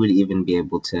that we would even be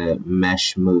able to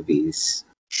mesh movies.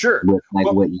 Sure. With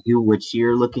like what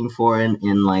you're looking for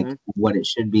and like what it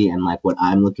should be and like what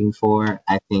I'm looking for.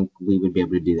 I think we would be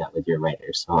able to do that with your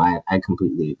writers. So I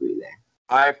completely agree there.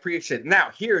 I appreciate it. Now,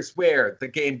 here's where the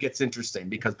game gets interesting,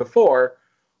 because before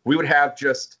we would have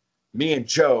just me and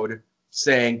Jode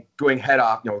going head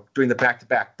off, doing the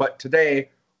back-to-back. But today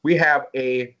we have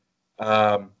a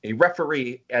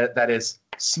referee that is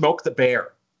Smoke the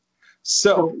Bear.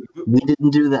 So we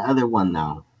didn't do the other one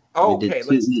though. Okay, yes.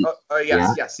 What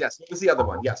was the other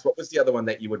one? Yes, what was the other one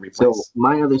that you would replace? So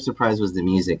my other surprise was the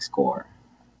music score.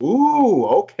 Ooh,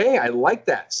 okay, I like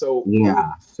that. So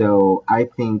so I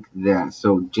think that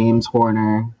James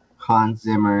Horner, Hans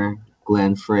Zimmer,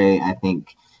 Glenn Frey, I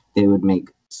think they would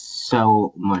make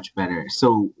so much better.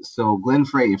 So Glenn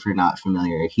Frey, if you're not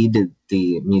familiar, he did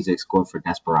the music score for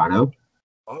Desperado.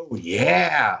 Oh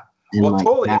yeah. And well,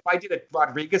 totally. If I did a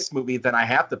Rodriguez movie, then I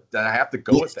have to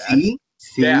go with that. See?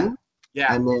 Yeah.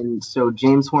 And then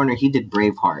James Horner, he did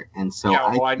Braveheart, and so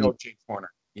I know James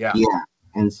Horner. Yeah. Yeah.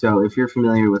 And so if you're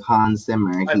familiar with Hans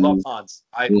Zimmer, I love Hans.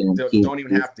 I don't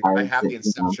even have to. I have the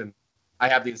Inception. I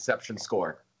have the Inception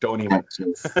score. Don't even.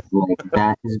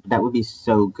 That would be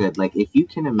so good. Like if you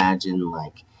can imagine,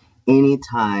 like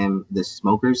anytime The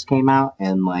Smokers came out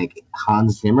and like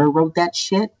Hans Zimmer wrote that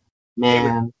shit,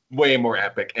 man, way more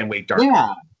epic and way darker.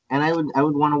 Yeah, and I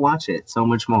would want to watch it so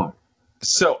much more.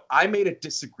 So I made a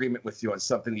disagreement with you on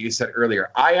something that you said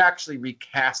earlier. I actually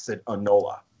recasted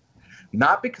Enola.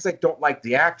 Not because I don't like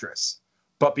the actress,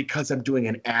 but because I'm doing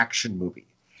an action movie.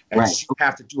 And she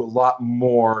have to do a lot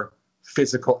more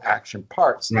physical action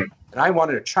parts. Right. And I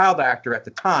wanted a child actor at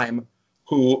the time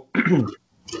who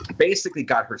basically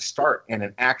got her start in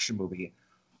an action movie.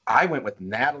 I went with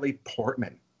Natalie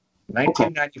Portman.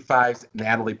 1995's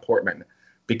Natalie Portman.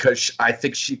 Because I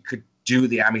think she could do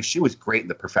she was great in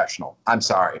The Professional. I'm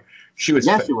sorry. She was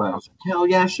she was. Hell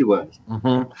yeah, she was.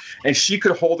 Mm-hmm. And she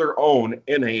could hold her own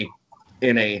in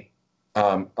a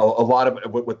lot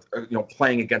of with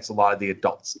playing against a lot of the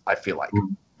adults, I feel like.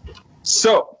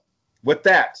 So with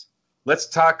that, let's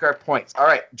talk our points. All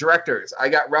right, directors. I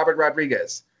got Robert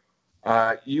Rodriguez.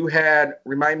 You had,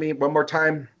 remind me one more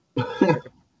time.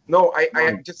 No, I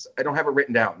don't have it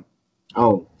written down.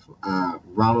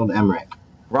 Ronald Emmerich.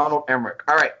 Ronald Emmerich.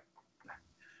 All right.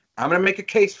 I'm going to make a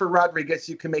case for Rodriguez.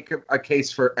 You can make a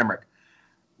case for Emmerich.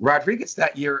 Rodriguez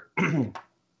that year,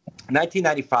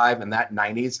 1995 and that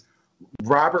 90s,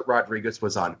 Robert Rodriguez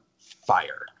was on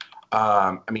fire.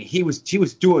 He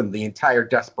was doing the entire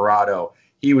Desperado.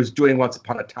 He was doing Once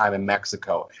Upon a Time in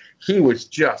Mexico. He was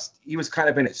kind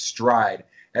of in his stride.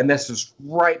 And this was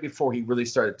right before he really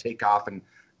started to take off and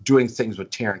doing things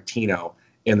with Tarantino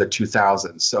in the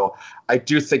 2000s. So I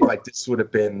do think like this would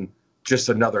have been just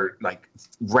another like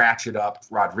ratchet up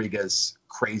Rodriguez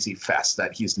crazy fest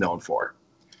that he's known for.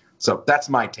 So that's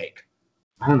my take.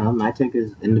 I don't know. My take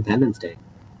is Independence Day.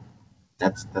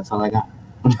 That's all I got.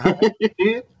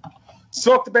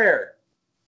 Smoke the Bear.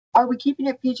 Are we keeping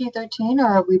it PG-13 or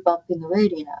are we bumping the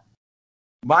rating up?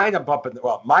 Mine are bumping.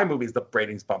 Well, my movies, the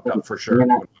ratings bumped up for sure.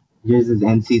 Yours is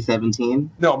NC-17?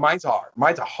 No, mine's R.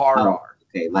 Mine's a hard R.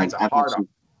 Okay, mine's a hard R.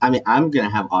 I mean, I'm gonna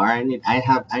have R.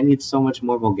 I need so much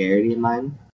more vulgarity in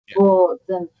mine. Yeah. Well,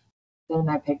 then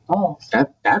I pick balls.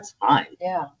 That's fine.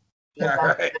 Yeah. Yeah,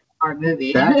 right. Our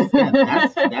movie.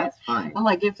 That's fine. I'm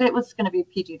like, if it was going to be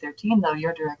PG-13, though,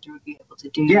 your director would be able to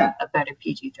do a better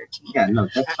PG-13. Yeah, no,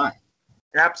 that's fine.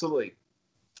 Absolutely.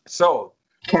 So,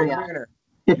 carry on.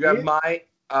 You have my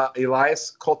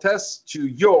Elias Coltes to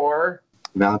your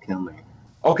Val Kilmer.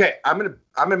 Okay, I'm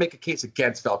gonna make a case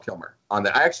against Val Kilmer on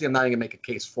that. I actually am not gonna make a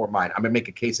case for mine. I'm gonna make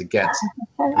a case against.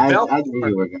 I knew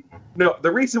you were gonna. No,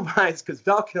 the reason why is because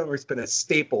Val Kilmer's been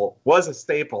was a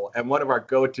staple, and one of our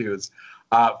go-tos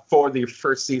for the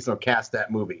first season of Cast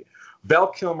That Movie. Val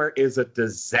Kilmer is a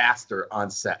disaster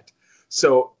on set.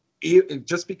 So Kevin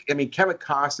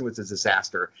Costner was a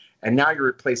disaster, and now you're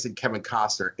replacing Kevin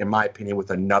Costner, in my opinion, with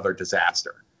another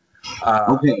disaster.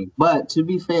 Okay, but to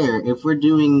be fair, if we're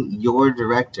doing your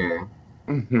director,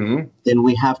 then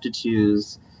we have to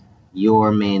choose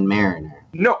your main Mariner.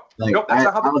 No, that's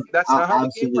not how the game works. I'll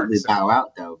absolutely bow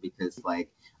out though, because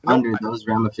under those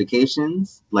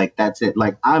ramifications, that's it.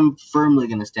 I'm firmly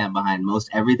gonna stand behind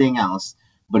most everything else.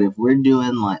 But if we're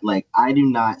doing like I do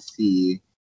not see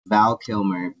Val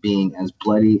Kilmer being as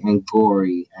bloody and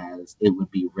gory as it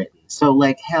would be written. So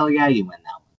hell yeah, you win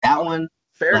that one. That one,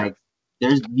 fair.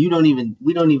 We don't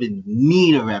even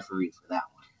need a referee for that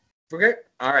one. Okay.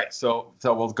 All right. So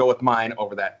we'll go with mine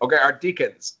over that. Okay. Our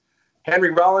deacons, Henry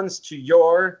Rollins to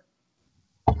your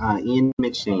Ian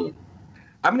McShane.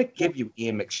 I'm going to give you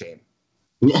Ian McShane.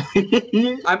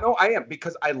 I am,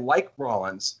 because I like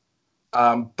Rollins.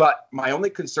 But my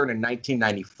only concern in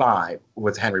 1995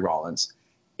 with Henry Rollins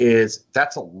is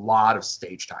that's a lot of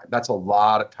stage time. That's a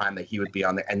lot of time that he would be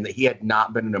on there, and that he had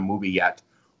not been in a movie yet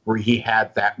where he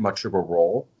had that much of a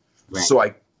role. Right. So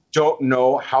I don't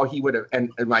know how he would have,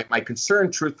 and my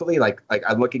concern, truthfully,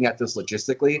 I'm looking at this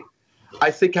logistically,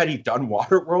 I think had he done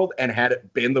Waterworld and had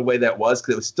it been the way that was,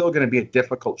 because it was still going to be a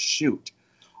difficult shoot,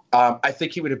 I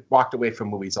think he would have walked away from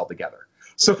movies altogether.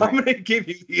 So I'm going to give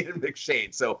you Ian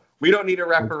McShane. So we don't need a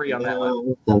referee on that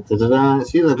one.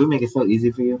 See, we make it so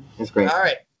easy for you. That's great. All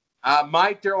right.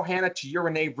 My Daryl Hannah to your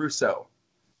Rene Russo.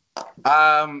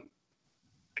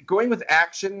 Going with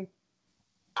action,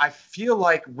 I feel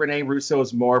like Rene Russo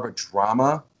is more of a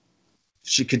drama.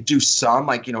 She could do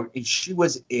some, she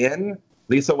was in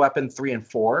Lethal Weapon 3 and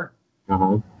 4,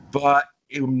 but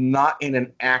not in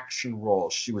an action role.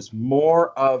 She was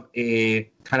more of a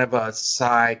kind of a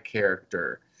side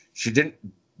character. She didn't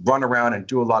run around and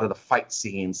do a lot of the fight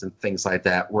scenes and things like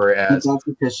that. Whereas that's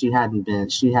because she hadn't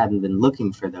been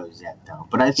looking for those yet, though.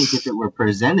 But I think if it were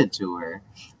presented to her,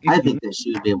 I think that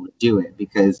she would be able to do it.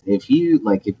 Because if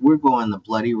we're going the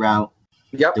bloody route,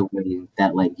 the way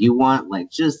that you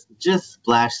want, just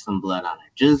splash some blood on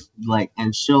her,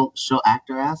 and she'll act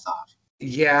her ass off.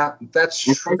 Yeah, that's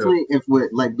true. Especially if we're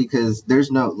because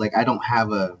there's no I don't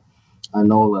have a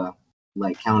Enola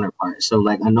counterpart. So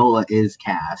Enola is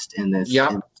cast in this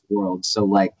world.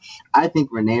 So I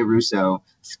think Rene Russo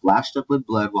splashed up with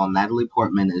blood while Natalie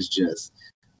Portman is just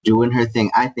doing her thing.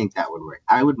 I think that would work.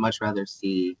 I would much rather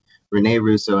see Rene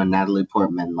Russo and Natalie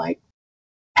Portman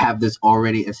have this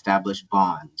already established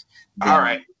bond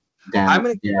than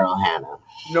Daryl Hannah.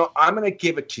 No, I'm gonna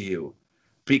give it to you,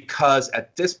 because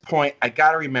at this point I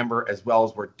gotta remember as well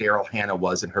as where Daryl Hannah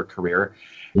was in her career,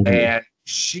 and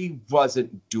she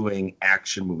wasn't doing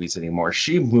action movies anymore.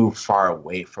 She moved far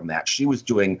away from that. She was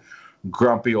doing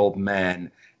Grumpy Old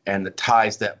Men and The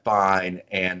Ties That Bind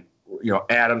and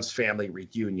Addams Family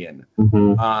Reunion.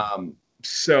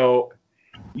 So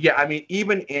yeah, I mean,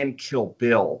 even in Kill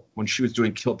Bill, when she was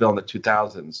doing Kill Bill in the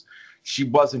 2000s, she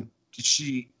wasn't.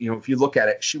 If you look at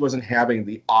it, she wasn't having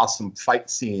the awesome fight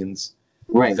scenes.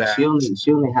 Right. She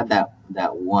only had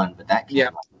that one, but that came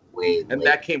way. And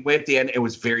that came way at the end. It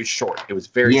was very short. It was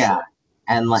very short.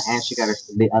 And she got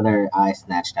the other eye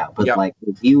snatched out. But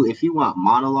if you want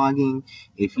monologuing,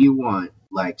 if you want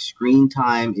screen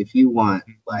time, if you want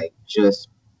just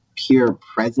pure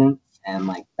presence, and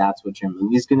that's what your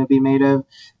movie's gonna be made of,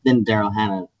 then Daryl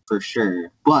Hannah for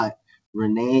sure. But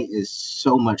Renee is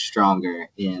so much stronger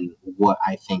in what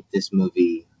I think this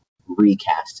movie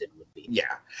recasted would be.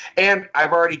 Yeah, and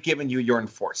I've already given you your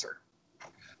enforcer.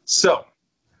 So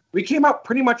we came out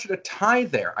pretty much at a tie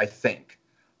there, I think.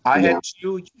 I had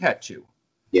 2, you had 2.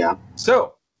 Yeah.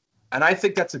 So, and I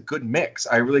think that's a good mix.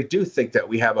 I really do think that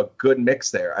we have a good mix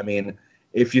there. I mean,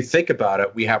 if you think about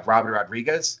it, we have Robert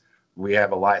Rodriguez, we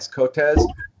have Elias Cotes,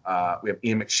 we have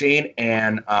Ian McShane,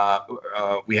 and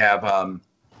we have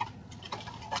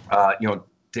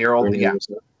Daryl. Renee Yeah,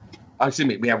 Russo. excuse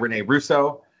me. We have Renee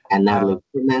Russo And Natalie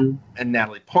Portman. and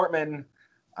Natalie Portman,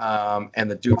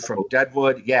 and the dude from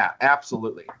Deadwood. Yeah,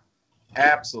 absolutely.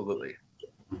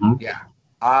 Mhm. Yeah,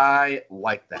 I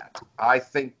like that. I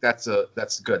think that's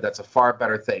good. That's a far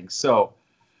better thing. So,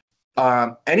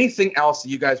 anything else that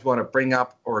you guys want to bring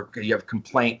up, or you have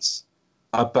complaints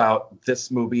about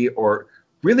this movie, or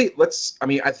really,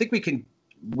 I think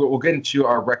we'll get into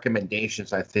our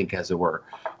recommendations, I think, as it were.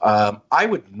 I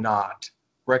would not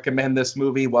recommend this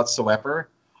movie whatsoever.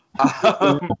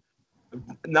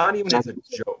 Not even as a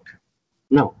joke.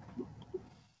 No.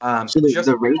 So Just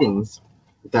the ratings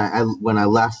when I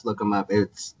last look them up,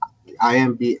 it's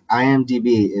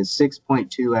IMDb is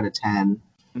 6.2 out of 10.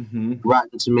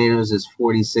 Rotten Tomatoes is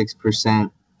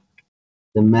 46%.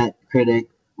 The Metacritic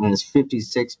is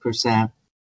 56%.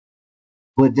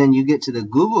 But then you get to the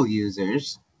Google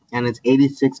users, and it's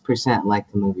 86%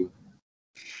 like the movie.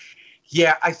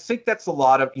 Yeah, I think that's a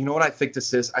lot of. You know what I think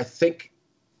this is? I think,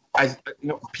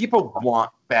 people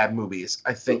want bad movies,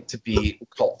 I think, to be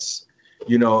cults.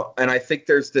 And I think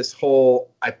there's this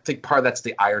whole. I think part of that's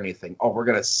the irony thing. Oh, we're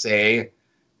gonna say,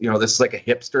 this is like a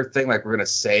hipster thing. Like we're gonna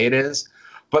say it is.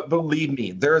 But believe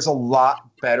me, there's a lot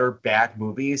better bad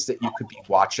movies that you could be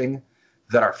watching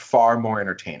that are far more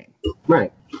entertaining.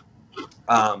 Right.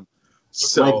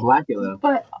 So like Blackula.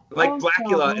 But like also,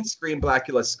 Blackula and Scream,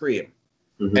 Blackula, Scream,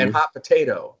 Mhm. and Hot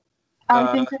Potato.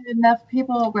 I think that enough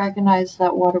people recognize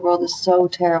that Waterworld is so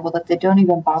terrible that they don't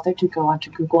even bother to go onto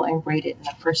Google and rate it in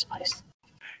the first place.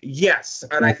 Yes,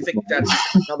 and I think that's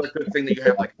another good thing that you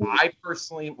have. Like, I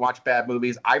personally watch bad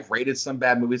movies. I've rated some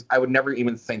bad movies. I would never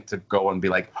even think to go and be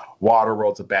like,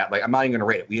 Waterworld's a bad. Like, I'm not even going to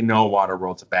rate it. We know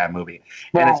Waterworld's a bad movie,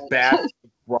 and it's bad for the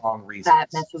wrong reasons. That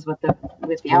messes with the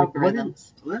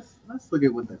algorithms. Let's look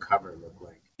at what the cover looked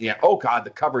like. Yeah. Oh God,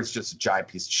 the cover is just a giant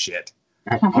piece of shit.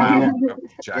 Yeah,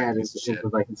 Giant piece of shit. it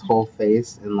was like his whole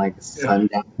face and like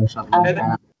sundown or something like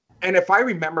that. And if I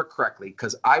remember correctly,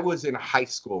 because I was in high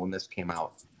school when this came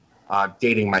out,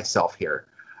 dating myself here.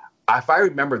 If I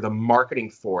remember the marketing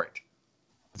for it,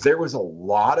 there was a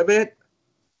lot of it,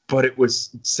 but it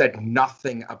said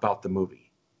nothing about the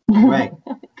movie. Right.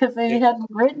 Because they hadn't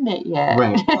written it yet.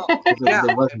 Right. Yeah.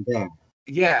 It wasn't there.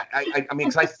 Yeah, I mean,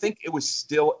 because I think it was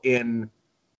still in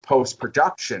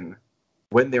post-production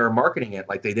when they were marketing it.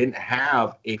 Like, they didn't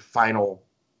have a final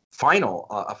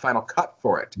cut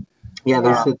for it. Yeah,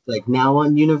 they said like now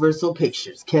on Universal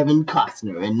Pictures, Kevin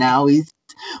Costner, and now he's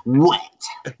wet.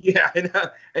 Yeah, and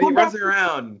he runs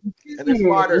around, and there's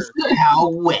water. How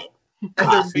wet. And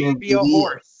there may be a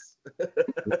horse.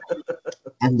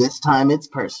 And this time it's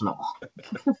personal.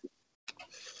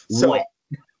 So, wet.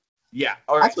 Yeah,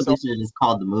 all right. That's what they should have just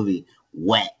called the movie.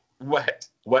 Wet. Wet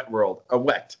world.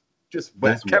 Wet. Just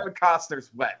wet. Just Kevin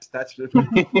Costner's wet. That's just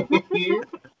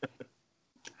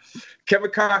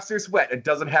Kevin Costner's wet. It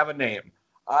doesn't have a name.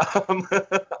 All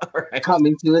right.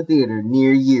 Coming to a theater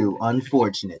near you,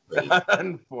 unfortunately.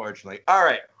 Unfortunately. All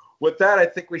right. With that, I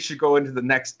think we should go into the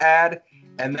next ad,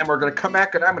 and then we're going to come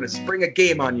back, and I'm going to spring a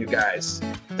game on you guys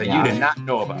that you did not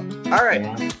know about. All right.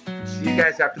 Yeah. See you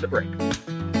guys after the break.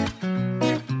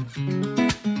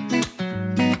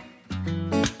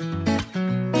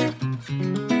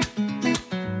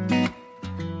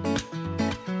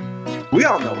 We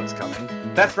all know what's coming.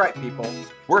 That's right, people.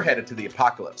 We're headed to the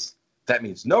apocalypse. That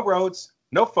means no roads,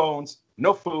 no phones,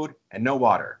 no food, and no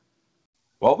water.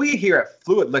 While we here at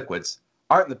Fluid Liquids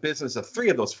aren't in the business of 3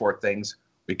 of those 4 things,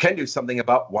 we can do something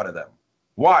about one of them.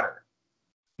 Water.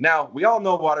 Now, we all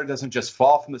know water doesn't just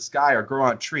fall from the sky or grow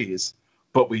on trees,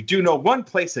 but we do know one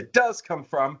place it does come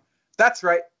from. That's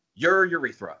right, your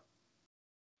urethra.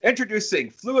 Introducing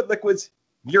Fluid Liquids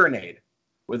Urinade.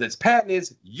 With its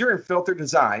patented urine filter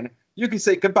design, you can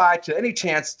say goodbye to any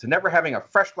chance to never having a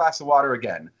fresh glass of water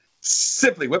again.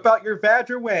 Simply whip out your vag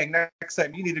or wang next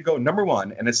time you need to go number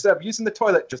 1, and instead of using the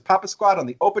toilet, just pop a squat on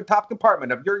the open top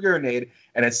compartment of your urinade,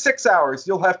 and in 6 hours,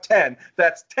 you'll have 10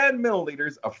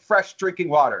 milliliters of fresh drinking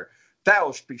water. That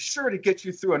will be sure to get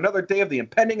you through another day of the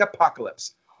impending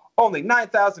apocalypse. Only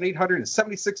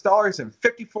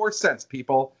 $9,876.54,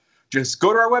 people. Just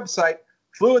go to our website,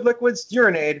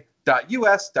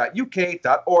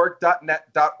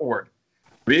 fluidliquidsurinade.us.uk.org.net.org.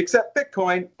 We accept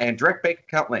Bitcoin and direct bank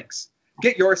account links.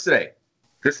 Get yours today.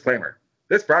 Disclaimer.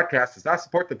 This broadcast does not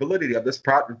support the validity of this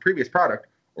previous product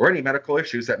or any medical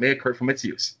issues that may occur from its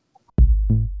use.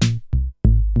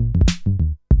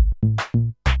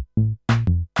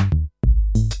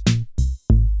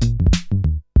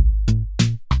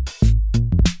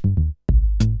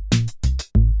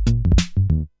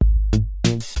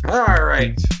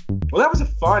 right. Well, that was a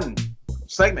fun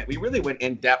segment. We really went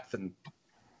in depth and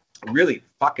really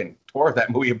fucking tore that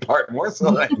movie apart more so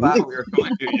than I thought we were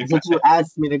going to. That's what you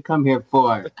asked me to come here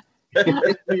for.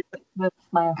 That's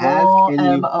my Ask whole and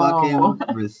you MO.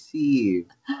 fucking receive.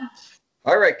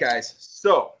 All right, guys.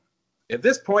 So at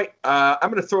this point, I'm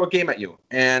going to throw a game at you.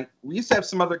 And we used to have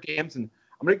some other games, and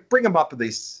I'm going to bring them up to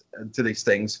these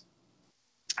things.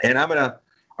 And I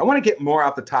want to get more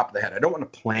off the top of the head. I don't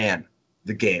want to plan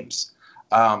the games.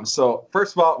 So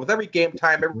first of all, with every game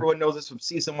time, everyone knows this from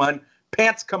season 1,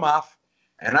 pants come off,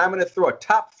 and I'm going to throw a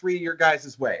top 3 your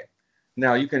guys' way.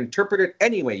 Now, you can interpret it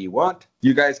any way you want.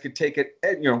 You guys could take it,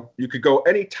 you could go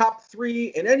any top 3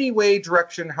 in any way,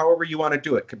 direction, however you want to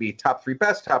do it. Could be top 3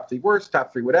 best, top 3 worst,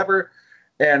 top 3 whatever.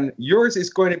 And yours is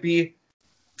going to be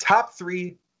top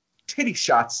 3 titty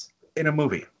shots in a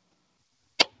movie.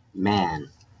 Man.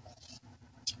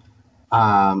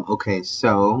 Okay,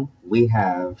 so we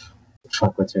have,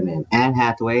 what's her name? Anne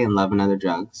Hathaway in Love and Other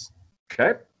Drugs.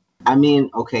 Okay. I mean,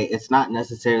 okay, it's not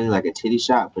necessarily like a titty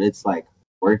shot, but it's like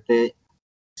worth it.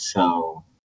 So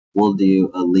we'll do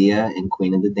Aaliyah in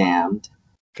Queen of the Damned.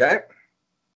 Okay.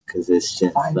 Because it's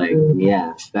just like,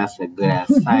 yes, that's a good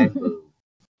ass side boob.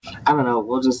 I don't know.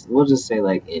 We'll just say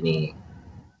like any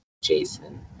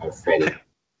Jason or Freddy.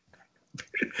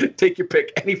 Take your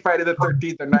pick. Any Friday the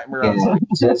 13th or Nightmare on Yeah, Elm.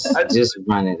 just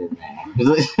run it in there.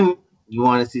 You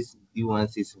want to see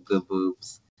some good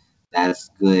boobs? That's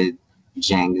good,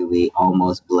 jangly,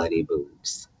 almost bloody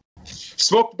boobs.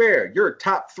 Smoke Bear, your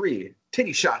top 3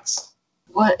 titty shots.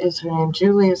 What is her name?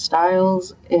 Julia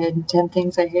Stiles in 10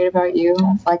 Things I Hate About You.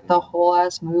 Like the whole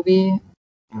ass movie.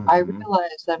 Mm-hmm. I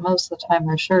realize that most of the time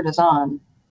her shirt is on,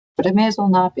 but it may as well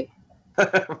not be.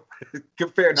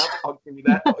 Fair enough. I'll give you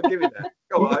that.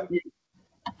 Go on.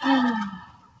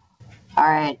 All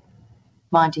right.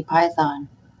 Monty Python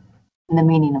and the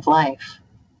Meaning of Life.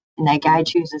 And that guy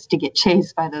chooses to get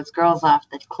chased by those girls off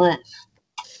the cliff.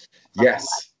 Yes.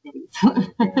 Yes.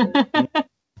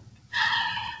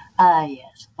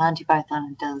 Monty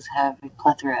Python does have a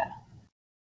plethora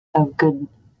of good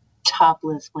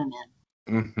topless women.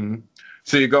 Mm-hmm.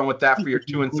 So you're going with that for your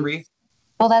 2 and 3?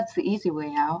 Well, that's the easy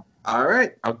way out. All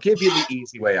right. I'll give you the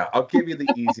easy way out.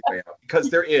 Because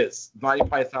there is. Monty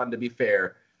Python, to be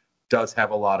fair, does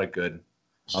have a lot of good.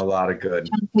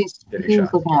 He's looking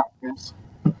out for us.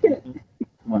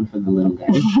 One for the little guy.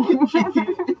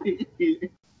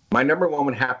 My number 1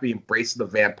 would have to be Embrace of the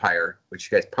Vampire, which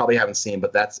you guys probably haven't seen,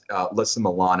 but that's Alyssa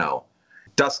Milano.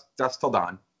 Dusk Till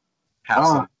Dawn. That's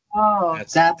the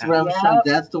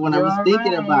one I was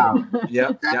thinking about.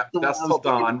 Yep. Dusk Till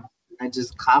Dawn. I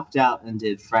just copped out and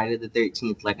did Friday the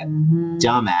 13th like a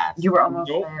dumbass. You were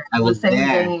almost there. I was the same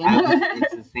there. vein.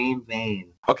 It's the same vein.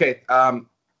 Okay.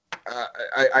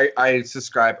 I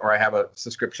subscribe, or I have a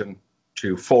subscription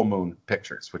to Full Moon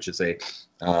Pictures, which is a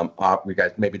you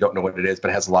guys maybe don't know what it is,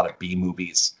 but it has a lot of B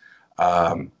movies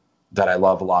that I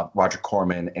love a lot. Roger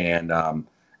Corman and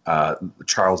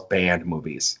Charles Band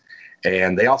movies,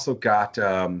 and they also got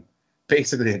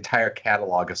basically the entire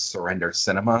catalog of Surrender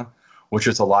Cinema, which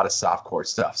is a lot of softcore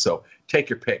stuff. So take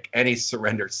your pick, any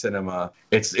Surrender Cinema.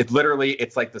 It's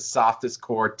like the softest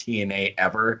core TNA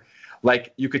ever.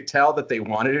 Like, you could tell that they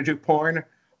wanted to do porn,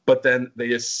 but then they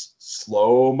just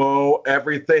slow-mo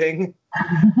everything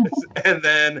and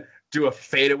then do a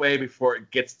fadeaway before it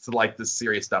gets to like the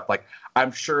serious stuff. Like,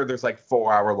 I'm sure there's like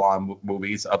 4-hour-long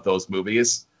movies of those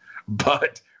movies,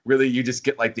 but really you just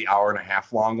get like the 1.5-hour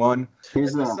long one.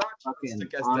 Here's a fucking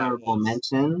honorable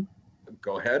mention.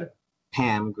 Go ahead.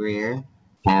 Pam Grier.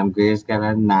 Pam Grier's got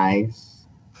a nice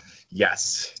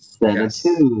set of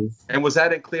twos. And was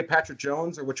that in Cleopatra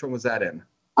Jones, or which one was that in?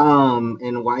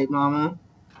 In White Mama.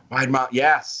 White Mama,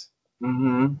 yes.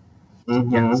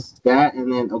 Yes. That,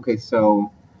 and then, okay,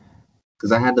 so,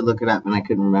 because I had to look it up and I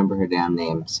couldn't remember her damn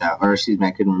name, I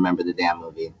couldn't remember the damn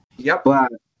movie. Yep.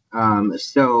 But,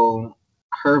 so,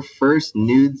 her first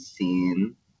nude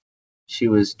scene, she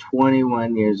was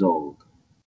 21 years old.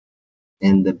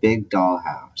 In The Big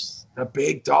Dollhouse. The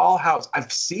Big Dollhouse.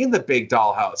 I've seen The Big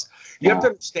Dollhouse. You have to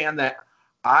understand that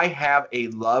I have a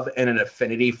love and an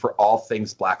affinity for all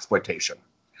things blaxploitation.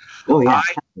 Oh yeah.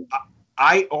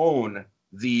 I own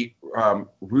the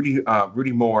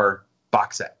Rudy Moore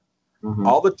box set. Mm-hmm.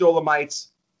 All the Dolomites,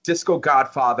 Disco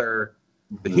Godfather,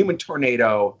 The Human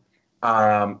Tornado,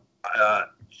 Jim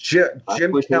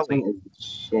Kelly.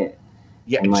 Is shit.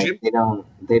 Yeah, and like, they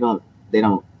don't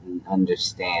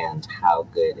understand how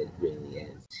good it really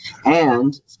is.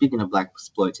 And speaking of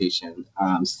blaxploitation,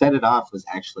 Set It Off was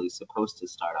actually supposed to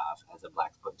start off as a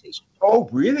blaxploitation. Oh,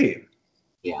 really?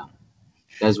 Yeah.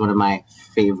 That was one of my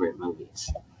favorite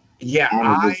movies. Yeah, And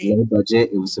it was low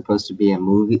budget. It was supposed to be a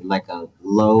movie, like a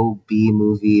low B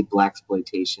movie,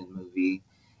 blaxploitation movie.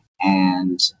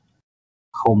 And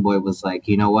Homeboy was like,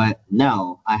 you know what?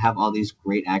 No, I have all these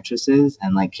great actresses,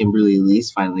 and like Kimberly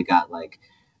Elise finally got like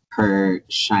her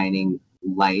shining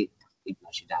light, even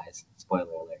though she dies.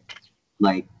 Spoiler alert.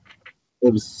 Like,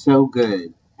 it was so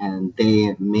good, and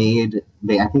I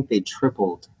think they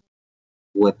tripled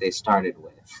what they started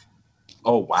with.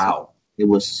 Oh wow. So it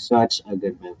was such a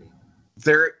good movie.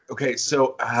 Okay,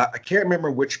 so I can't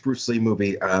remember which Bruce Lee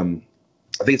movie. I think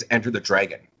it's Enter the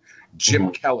Dragon.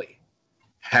 Jim Kelly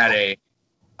had a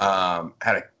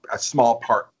small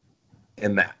part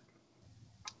in that,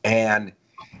 and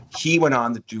he went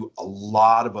on to do a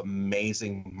lot of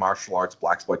amazing martial arts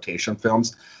blaxploitation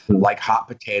films, like Hot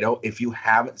Potato. If you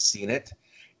haven't seen it,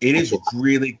 it is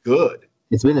really good.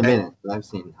 It's been a minute, but I've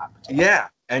seen Hot Potato. Yeah,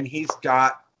 and he's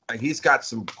got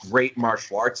some great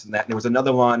martial arts in that. And there was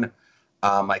another one,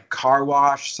 like Car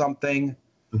Wash something,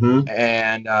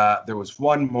 and there was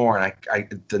one more, and I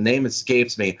the name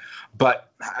escapes me.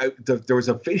 But there was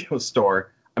a video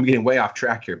store. I'm getting way off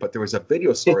track here, but there was a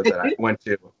video store that I went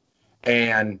to,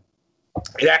 and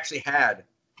it actually had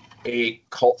a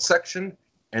cult section,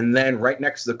 and then right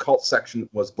next to the cult section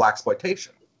was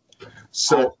blaxploitation.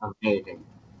 So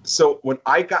when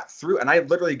I got through, and I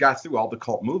literally got through all the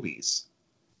cult movies,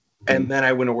 and then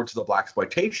I went over to the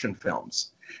blaxploitation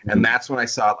films, and that's when I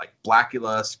saw like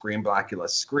Blackula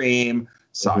Scream,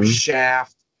 saw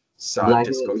Shaft, saw Blackula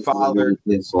Disco Father.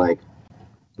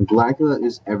 Blackula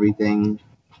is everything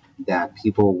that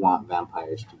people want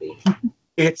vampires to be.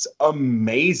 It's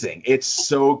amazing. It's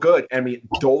so good. I mean,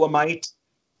 Dolomite,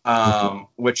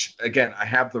 which again, I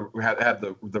have the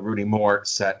Rudy Moore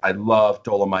set. I love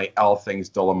Dolomite. All things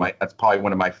Dolomite. That's probably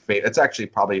one of my favorite. It's actually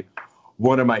probably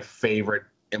one of my favorite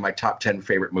in my top 10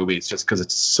 favorite movies, just because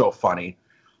it's so funny.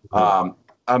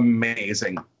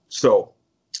 Amazing. So,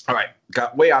 all right,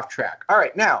 got way off track. All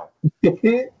right, now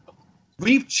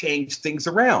we've changed things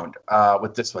around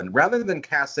with this one. Rather than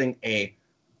casting a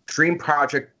dream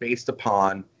project based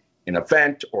upon an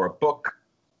event or a book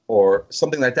or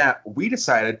something like that, we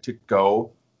decided to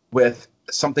go with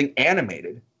something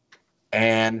animated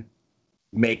and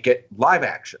make it live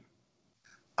action.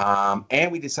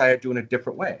 And we decided to do it in a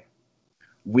different way.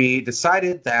 We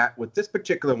decided that with this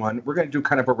particular one, we're going to do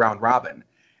kind of a round robin.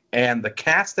 And the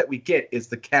cast that we get is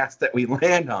the cast that we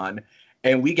land on.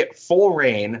 And we get full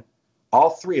reign,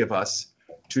 all three of us,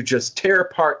 to just tear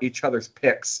apart each other's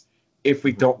picks if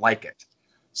we don't like it.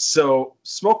 So,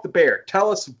 Smoke the Bear, tell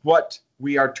us what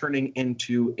we are turning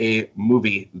into a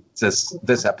movie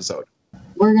this episode.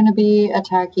 We're going to be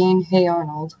attacking Hey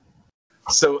Arnold.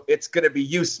 So, it's going to be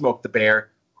you, Smoke the Bear.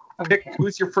 Okay. Pick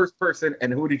who's your first person,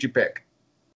 and who did you pick?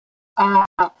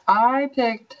 I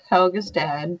picked Helga's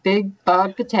dad, Big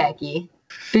Bob Pataki,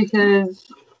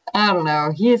 because, I don't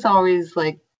know, he's always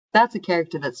like, that's a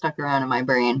character that stuck around in my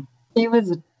brain. He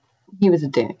was a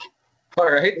dick.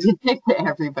 All right. He's a dick to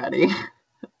everybody.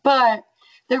 But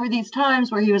there were these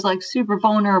times where he was like super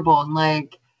vulnerable and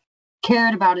like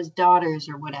cared about his daughters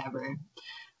or whatever.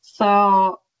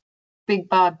 So Big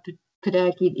Bob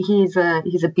Pataki, he's a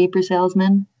beeper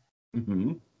salesman.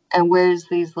 Mm-hmm. And wears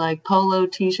these like polo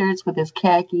t-shirts with his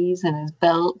khakis and his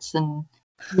belts and,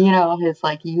 you know, his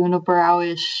like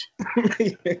unibrowish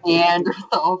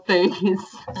Neanderthal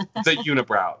face. The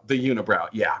unibrow,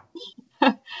 yeah.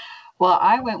 Well,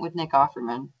 I went with Nick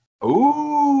Offerman.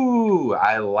 Ooh,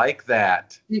 I like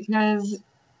that. Because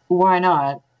why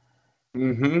not?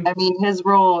 Mm-hmm. I mean, his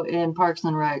role in Parks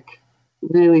and Rec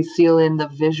really seal in the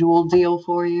visual deal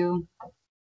for you.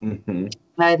 Mm-hmm.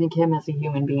 I think him as a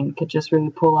human being could just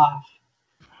really pull off.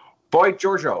 Boy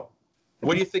Giorgio,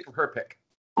 what do you think of her pick?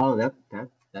 Oh, that's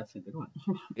a good one.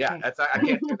 Yeah, I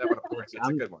can't say that one, of course. It's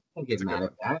a good one. I get mad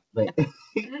at that, but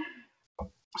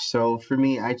so for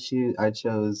me, I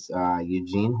chose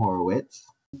Eugene Horowitz,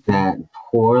 that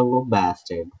poor little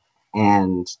bastard,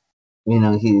 and you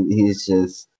know he's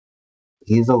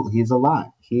a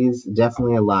lot. He's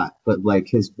definitely a lot, but like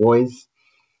his voice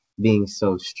being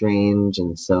so strange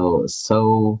and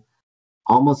so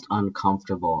almost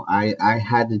uncomfortable, I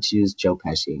had to choose Joe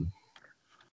Pesci.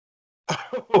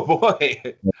 Oh boy!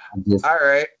 All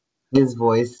right. His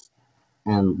voice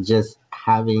and just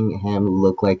having him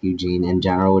look like Eugene in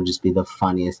general would just be the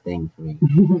funniest thing for me.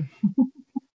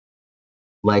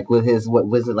 Like with his, what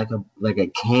was it, like a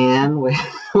can where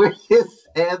his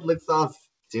head looks all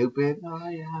stupid. Oh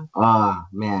yeah. Oh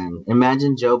man,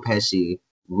 imagine Joe Pesci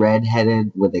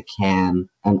redheaded with a can,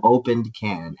 an opened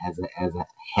can as a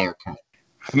haircut.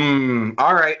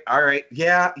 All right.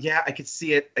 Yeah, I could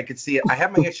see it. I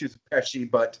have my issues with Pesci,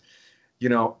 but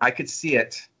I could see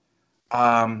it.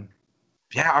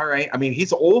 Yeah, all right. I mean,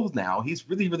 he's old now. He's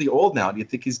really, really old now. Do you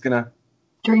think he's gonna?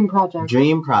 Dream project.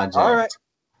 Dream project.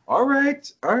 All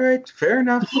right. Fair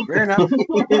enough.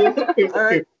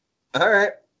 All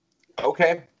right.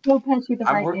 Okay. We'll pass you the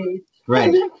right age.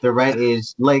 Right, the right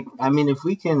age. Like, I mean, if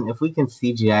we can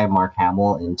CGI Mark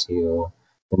Hamill into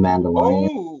the Mandalorian.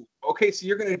 Oh, okay. So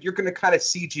you're gonna kind of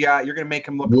CGI. You're gonna make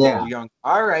him look a little young.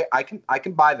 All right, I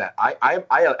can buy that.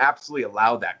 I absolutely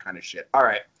allow that kind of shit. All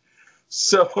right.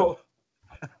 So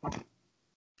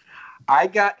I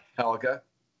got Helga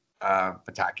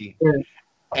Pataki,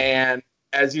 and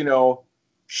as you know,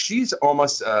 she's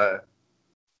almost a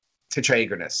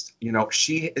tetragramist.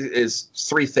 She is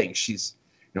three things. She's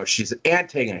an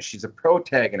antagonist. She's a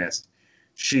protagonist.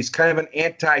 She's kind of an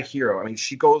anti-hero. I mean,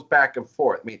 she goes back and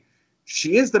forth. I mean,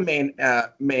 she is the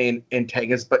main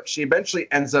antagonist, but she eventually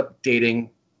ends up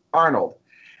dating Arnold,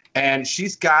 and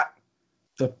she's got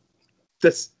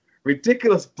this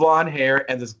ridiculous blonde hair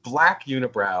and this black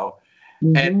unibrow,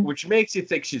 and which makes you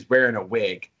think she's wearing a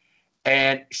wig.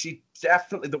 And she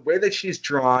definitely, the way that she's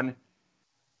drawn.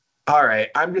 All right,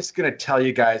 I'm just gonna tell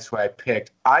you guys who I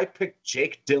picked. I picked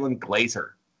Jake Dylan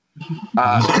Glazer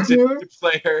to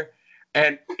play her.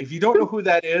 And if you don't know who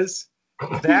that is,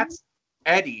 that's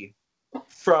Eddie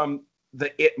from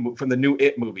the new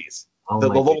It movies. The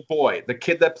little boy, the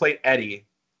kid that played Eddie,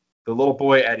 the little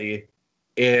boy Eddie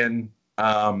in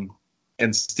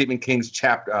Stephen King's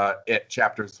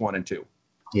chapters 1 and 2.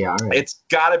 Yeah, all right. It's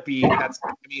gotta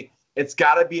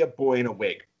be a boy in a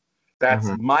wig. That's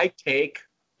my take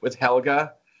with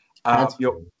Helga.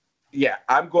 Yeah,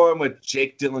 I'm going with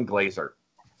Jake Dylan Glazer.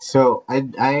 So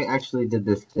I actually did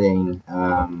this thing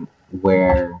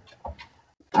where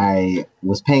I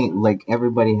was paying, like,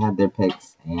 everybody had their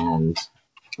picks, and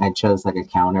I chose like a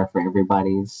counter for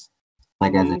everybody's,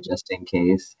 like, as a just in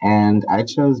case. And I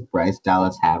chose Bryce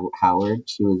Dallas Howard.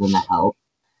 She was in The Help.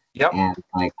 Yep. And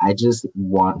like, I just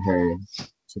want her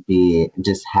to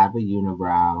just have a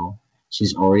unibrow.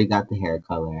 She's already got the hair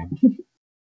color.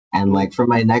 And like, for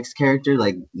my next character,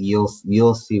 like, you'll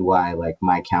see why, like,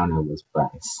 my counter was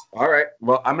Bryce. All right.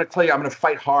 Well, I'm gonna tell you, I'm gonna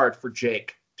fight hard for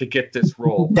Jake to get this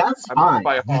role. That's I'm fine. gonna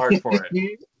fight hard for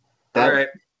it. All right.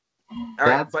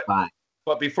 That's fine.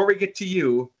 But before we get to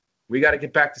you, we got to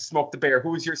get back to Smoke the Bear.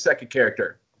 Who was your second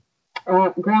character?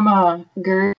 Grandma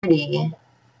Gertie,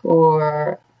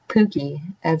 or Pookie,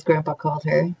 as Grandpa called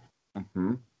her.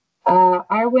 Mm-hmm.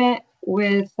 I went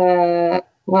with,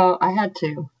 well, I had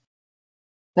two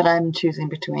that I'm choosing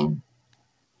between.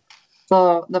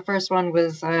 So the first one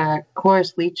was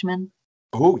Cloris Leachman.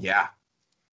 Oh, yeah.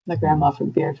 My grandma from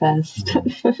Beer Fest.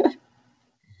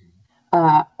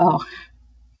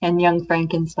 And Young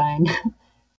Frankenstein.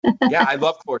 Yeah, I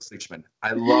love Cloris Leachman.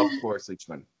 I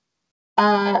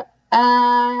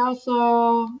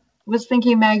also was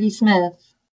thinking Maggie Smith,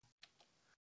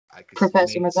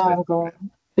 Professor McGonagall,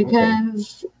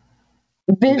 because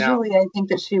visually I think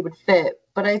that she would fit,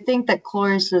 but I think that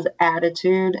Cloris's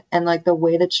attitude and like the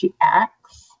way that she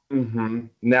acts. Mm-hmm.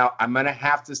 Now I'm gonna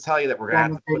have to tell you that we're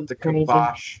gonna have to put the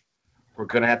kibosh. We're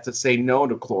gonna have to say no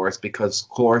to Cloris because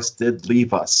Cloris did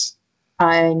leave us.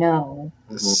 I know.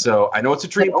 So I know it's a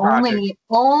dream project.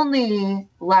 Only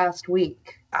last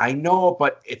week. I know,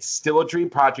 but it's still a dream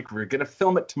project. We're gonna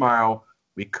film it tomorrow.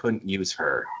 We couldn't use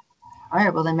her. All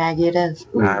right, well then Maggie it is.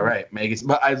 All right, Maggie's.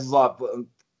 But I love.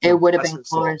 It would have been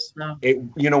Cloris though.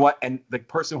 You know what? And the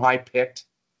person who I picked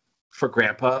for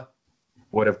Grandpa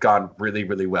would have gone really,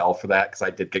 really well for that because I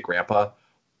did get Grandpa.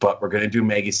 But we're gonna do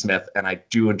Maggie Smith, and I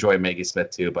do enjoy Maggie Smith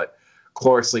too. But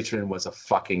Cloris Leachman was a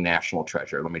fucking national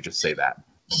treasure. Let me just say that.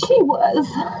 She was.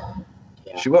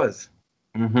 Yeah. She was.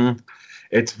 Mm-hmm.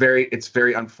 It's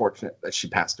very unfortunate that she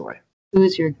passed away.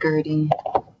 Who's your Gertie?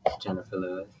 Jennifer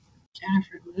Lewis.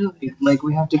 Jennifer Lewis. Like,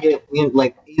 we have to get,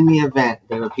 like, in the event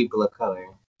there were people of color,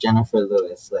 Jennifer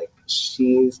Lewis, like,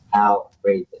 she's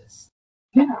outrageous.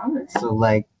 Yeah. So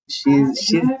like, she's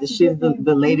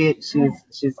the lady.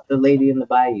 She's the lady in the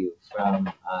bayou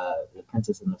from The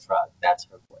Princess and the Frog. That's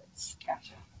her voice.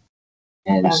 Gotcha.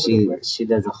 And she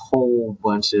does a whole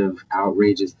bunch of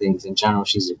outrageous things. In general,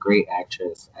 she's a great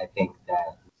actress. I think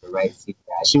that the right CGI.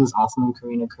 She was awesome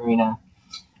in Karina.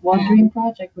 One dream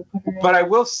project we put her in. But I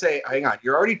will say, hang on,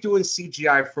 you're already doing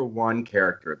CGI for one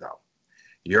character though.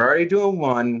 You're already doing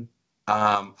one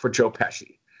for Joe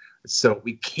Pesci. So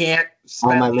we can't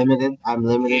spend... I'm limited.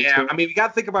 Yeah, I mean, we got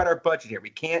to think about our budget here. We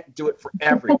can't do it for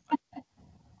everyone.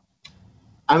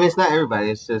 I mean, it's not everybody.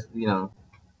 It's just, you know.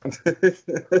 All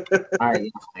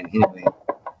right, fine. Anyway.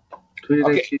 Who did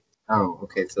I choose? Oh,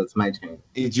 okay, so it's my turn.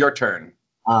 It's your turn.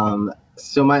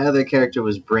 So my other character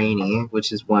was Brainy,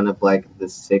 which is one of like the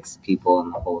 6 people in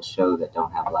the whole show that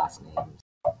don't have last names.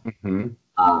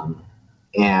 Mm-hmm.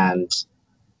 And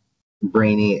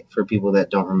Brainy, for people that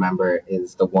don't remember,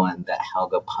 is the one that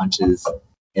Helga punches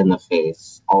in the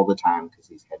face all the time because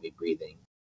he's heavy breathing.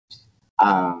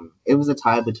 It was a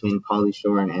tie between Pauly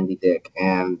Shore and Andy Dick,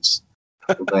 and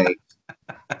like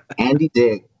Andy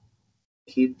Dick,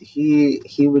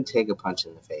 he would take a punch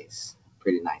in the face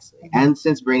pretty nicely. And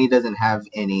since Brainy doesn't have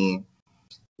any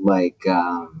like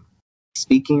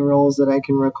speaking roles that I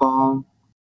can recall,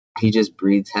 he just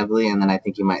breathes heavily, and then I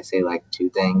think he might say like 2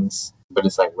 things, but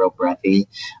it's like real breathy.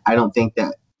 I don't think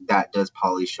that does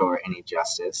Pauly Shore any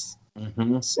justice.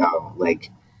 Mm-hmm. So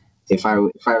like, if I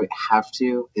have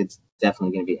to, it's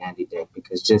definitely gonna be Andy Dick,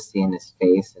 because just seeing his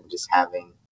face and just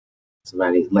having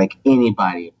somebody, like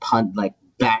anybody, like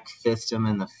back fist him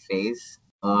in the face,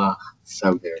 oh,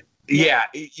 so good. Yeah,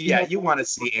 you want to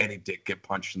see Andy Dick get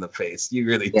punched in the face. You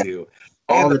really do.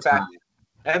 All And the time.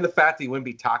 And the fact that he wouldn't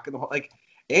be talking the whole, like,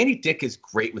 Andy Dick is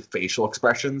great with facial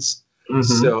expressions. Mhm.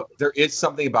 So there is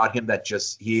something about him that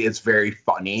he is very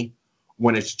funny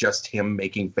when it's just him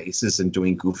making faces and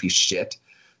doing goofy shit.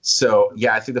 So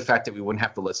yeah, I think the fact that we wouldn't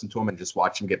have to listen to him and just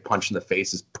watch him get punched in the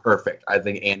face is perfect. I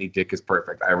think Andy Dick is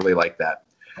perfect. I really like that.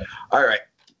 All right.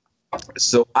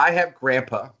 So I have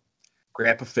Grandpa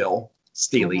Phil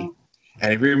Steely. Mhm.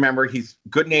 And if you remember, he's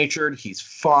good-natured, he's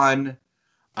fun.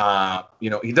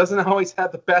 He doesn't always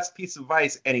have the best piece of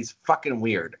advice, and he's fucking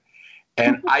weird.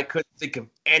 And I couldn't think of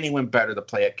anyone better to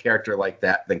play a character like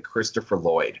that than Christopher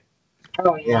Lloyd.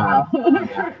 Oh yeah.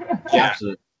 Yeah.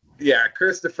 Absolutely. Yeah,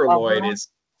 Christopher Lloyd is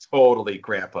totally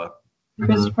Grandpa.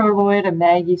 Christopher Lloyd and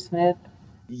Maggie Smith.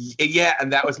 Yeah,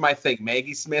 and that was my thing.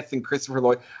 Maggie Smith and Christopher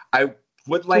Lloyd. I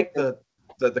would like the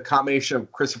combination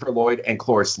of Christopher Lloyd and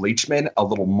Cloris Leachman a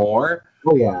little more.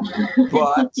 Oh yeah.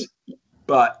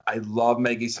 But I love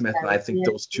Maggie Smith, and I think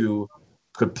those two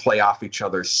could play off each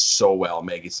other so well,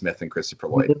 Maggie Smith and Christopher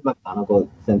Lloyd. With McGonagall,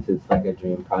 since it's like a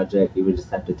dream project, you would just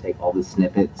have to take all the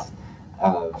snippets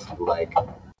of like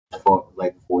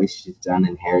voice she's done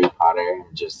in Harry Potter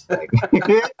and just like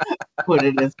put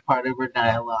it as part of her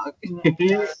dialogue.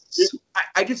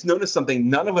 I just noticed something.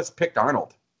 None of us picked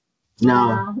Arnold.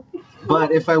 No,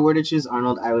 but if I were to choose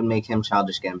Arnold, I would make him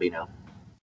Childish Gambino.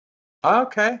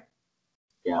 Okay.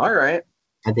 Yeah. All right.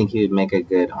 I think he would make a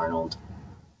good Arnold.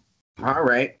 All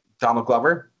right. Donald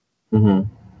Glover.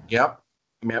 Mm-hmm. Yep.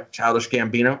 Childish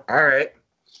Gambino. All right.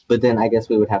 But then I guess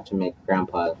we would have to make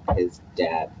Grandpa his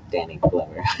dad, Danny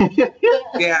Glover.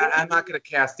 Yeah, I'm not going to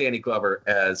cast Danny Glover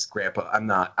as Grandpa. I'm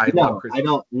not. I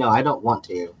don't want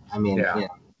to. I mean, yeah.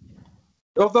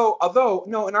 Although,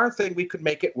 no, in our thing, we could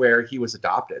make it where he was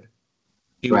adopted.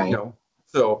 Right.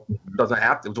 So it doesn't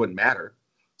have to. It wouldn't matter.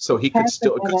 So he could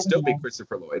still be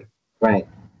Christopher Lloyd. Right.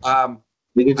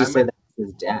 We could just say that's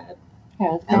his dad.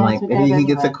 Yeah, And like maybe he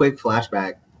gets a quick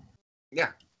flashback.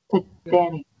 Yeah.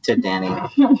 To Danny.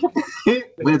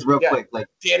 But it's real quick. Like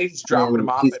Danny's dropping him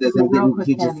off.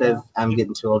 He just says, "I'm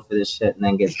getting too old for this shit," and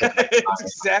then gets. It's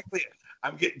exactly.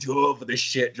 I'm getting too old for this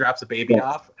shit. Drops a baby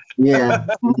off. Yeah,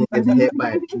 he gets hit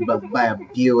by a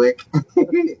Buick.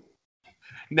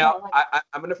 Now,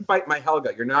 I'm going to fight my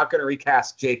Helga. You're not going to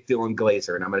recast Jake Dylan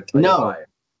Glazer, and I'm going to tell you why.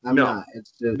 I'm not.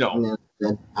 It's just,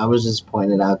 I was just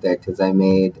pointing out there because I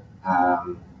made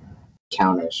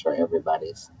counters for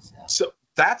everybody's. So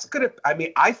that's going to,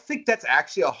 I think that's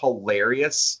actually a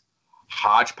hilarious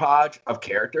hodgepodge of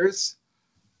characters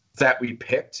that we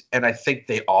picked, and I think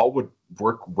they all would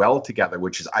work well together,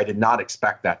 which is, I did not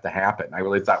expect that to happen. I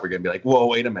really thought we were going to be like, whoa,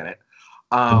 wait a minute.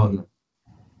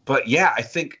 But yeah, I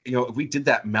think, if we did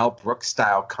that Mel Brooks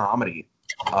style comedy,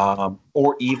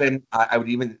 or even, I would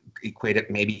even equate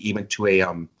it maybe even to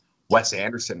a Wes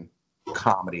Anderson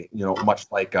comedy, much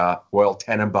like Royal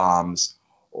Tenenbaums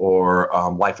or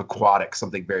Life Aquatic,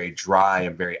 something very dry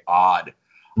and very odd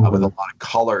with a lot of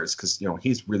colors, because,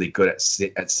 he's really good at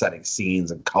setting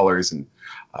scenes and colors and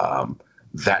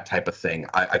that type of thing.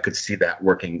 I could see that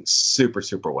working super,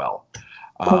 super well.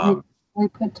 We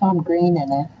put Tom Green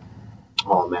in it.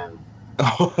 Oh, man.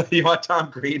 You want Tom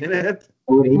Green in it?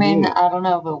 I don't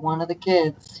know, but one of the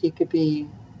kids, he could be.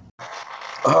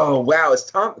 Oh, wow. Is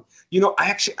Tom...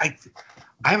 I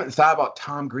haven't thought about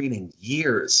Tom Green in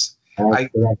years.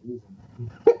 But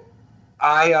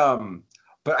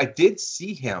I did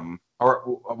see him,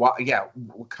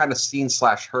 kind of seen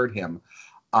 / heard him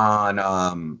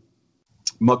on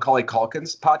Macaulay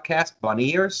Culkin's podcast,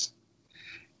 Bunny Ears.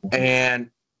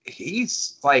 And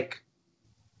he's like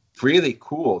really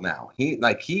cool now.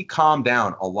 He calmed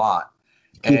down a lot.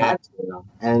 He had to,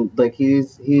 and like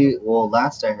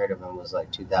last I heard of him was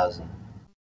like 2000.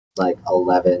 like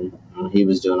 11. He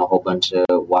was doing a whole bunch of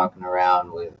walking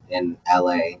around in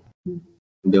LA,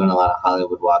 doing a lot of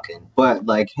Hollywood walking. But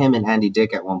like him and Andy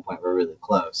Dick at one point were really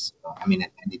close. So, I mean,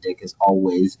 Andy Dick is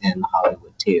always in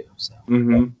Hollywood too. So.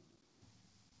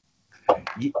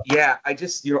 Yeah, I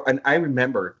just, and I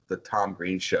remember the Tom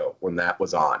Green show when that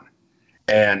was on,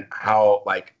 and how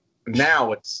like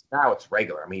now it's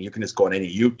regular. I mean, you can just go on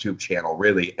any YouTube channel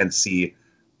really and see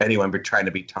anyone trying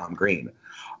to be Tom Green,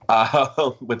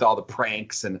 with all the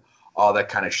pranks and all that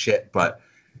kind of shit. But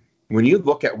when you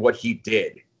look at what he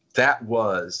did, that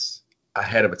was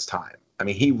ahead of its time. I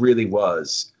mean, he really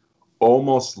was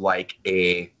almost like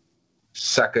a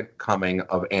second coming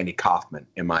of Andy Kaufman,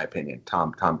 in my opinion.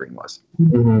 Tom Green was.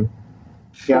 Mm-hmm.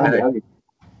 Yeah,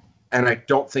 and I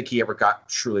don't think he ever got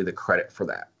truly the credit for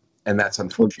that, and that's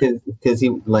unfortunate. Because he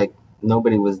like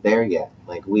nobody was there yet.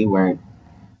 Like we weren't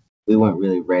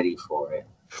really ready for it.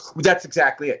 That's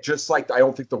exactly it. Just like I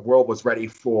don't think the world was ready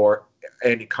for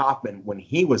Andy Kaufman when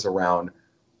he was around.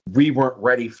 We weren't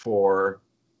ready for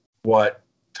what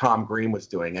Tom Green was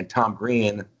doing, and Tom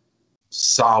Green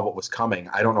saw what was coming.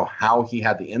 I don't know how he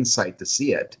had the insight to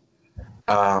see it,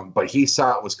 but he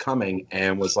saw it was coming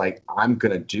and was like, I'm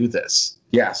going to do this.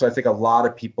 Yeah, so I think a lot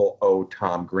of people owe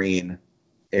Tom Green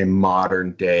in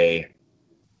modern day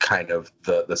kind of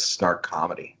the snark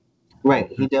comedy. Right.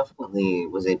 He definitely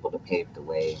was able to pave the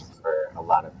way for a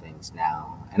lot of things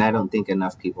now. And I don't think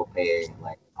enough people pay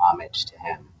like homage to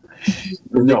him.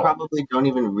 No. They probably don't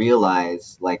even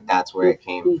realize like that's where it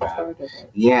came from.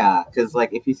 Yeah, because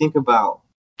like if you think about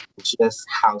just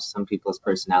how some people's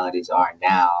personalities are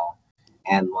now,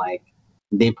 and like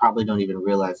they probably don't even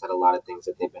realize that a lot of things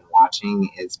that they've been watching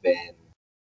has been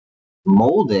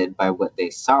molded by what they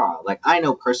saw. Like I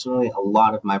know personally, a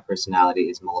lot of my personality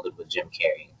is molded with Jim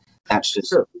Carrey. That's just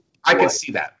sure. I can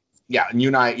see that. Yeah, and you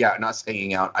and I, not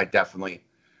staying out. I definitely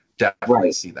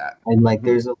see that. And like,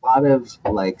 there's a lot of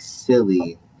like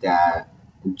silly that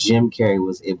Jim Carrey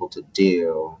was able to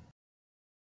do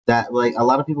that like a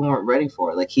lot of people weren't ready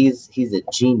for. Like he's a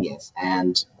genius,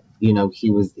 and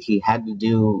he had to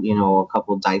do a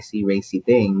couple dicey, racy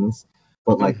things,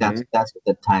 but like that's what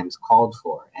the times called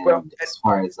for. And as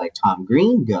far as like Tom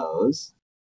Green goes,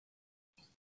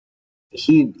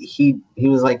 he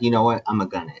was like, you know what, I'm a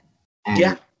gun it, and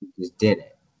he just did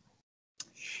it.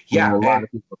 Yeah, a lot of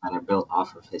people that are built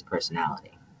off of his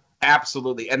personality.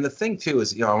 Absolutely. And the thing too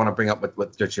is, I want to bring up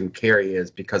what Jim Carrey is,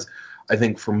 because I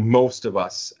think for most of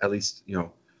us, at least,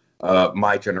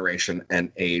 my generation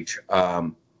and age,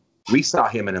 we saw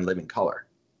him in Living Color.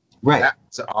 Right.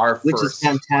 That's our Which is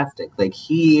fantastic. Like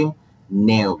he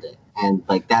nailed it. And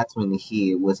like, that's when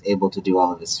he was able to do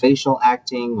all of his facial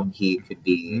acting, when he could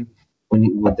be,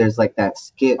 when there's like that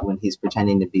skit when he's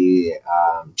pretending to be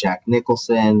Jack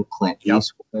Nicholson, Clint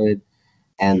Eastwood,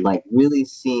 and like really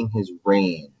seeing his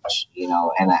range,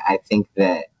 and I think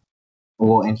that,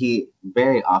 and he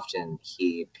very often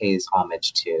he pays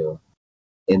homage to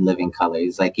in Living Color.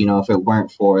 He's like, if it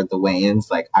weren't for the Wayans,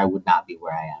 like I would not be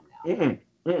where I am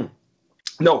now.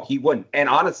 No, he wouldn't. And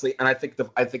honestly, and I think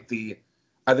the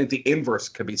inverse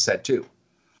could be said too.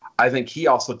 I think he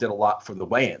also did a lot for the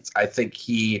Wayans. I think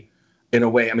he, in a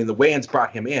way, I mean, the Wayans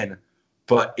brought him in,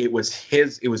 but it was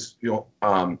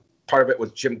part of it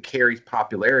was Jim Carrey's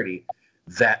popularity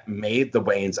that made the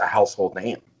Wayans a household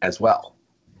name as well.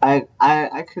 I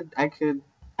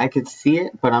could see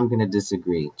it, but I'm gonna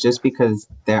disagree. Just because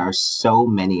there are so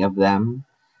many of them,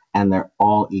 and they're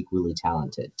all equally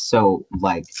talented. So,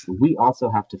 like, we also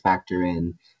have to factor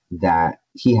in that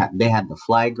they had the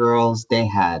Fly Girls, they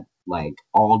had like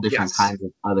all different kinds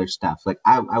of other stuff. Like,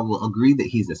 I will agree that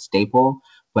he's a staple,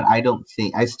 but I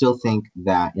still think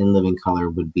that In Living Color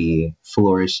would be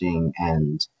flourishing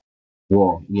and,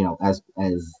 as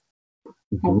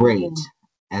great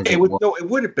as it would. No, it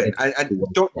would have been. I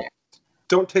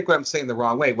don't take what I'm saying the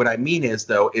wrong way. What I mean is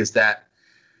that,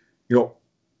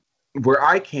 where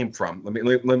I came from, let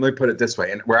me put it this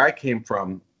way, and where I came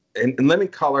from, in Living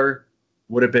Color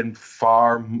would have been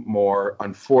far more,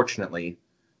 unfortunately,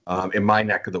 in my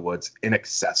neck of the woods,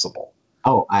 inaccessible.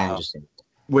 Oh, I understand.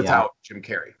 Without Jim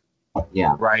Carrey.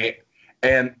 Yeah. Right?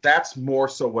 And that's more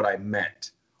so what I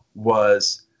meant,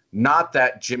 was not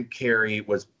that Jim Carrey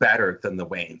was better than the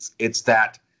Wayans. It's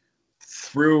that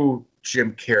through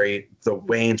Jim Carrey, the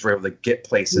Wayans were able to get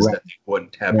places that they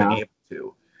wouldn't have been able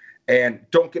to. And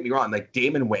don't get me wrong, like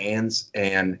Damon Wayans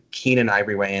and Keenan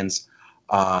Ivory Wayans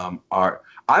are,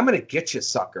 I'm going to get you,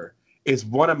 sucker, is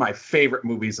one of my favorite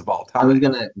movies of all I was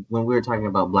time. when we were talking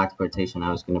about blaxploitation,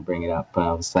 I was gonna bring it up, but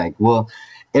I was like, well,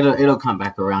 it'll come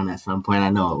back around at some point. I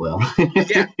know it will.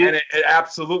 Yeah, and it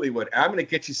absolutely would. I'm Gonna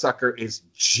Get You, Sucker is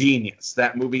genius.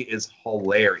 That movie is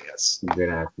hilarious. Good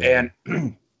actor. And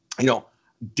you know,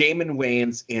 Damon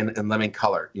Wayans in Living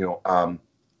Color. You know,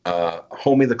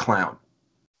 Homie the Clown.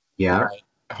 Yeah. Right?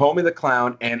 Homie the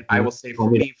Clown, and I will say for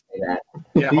Homie me,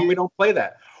 yeah, Homie don't play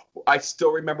that. I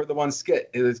still remember the one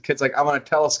skit. The kid's like, I want a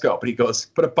telescope. And he goes,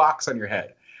 put a box on your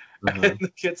head. And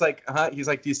the kid's like, he's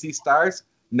like, do you see stars?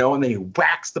 No. And then he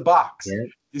whacks the box. Yeah.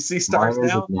 You see stars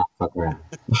now?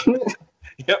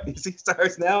 Yep. You see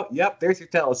stars now? Yep. There's your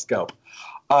telescope.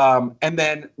 And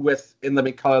then in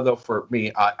Living Color, though, for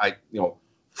me, I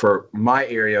for my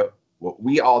area, what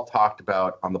we all talked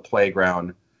about on the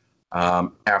playground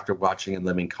after watching In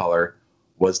Living Color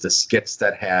was the skits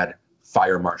that had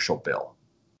Fire Marshal Bill.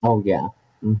 Oh, yeah.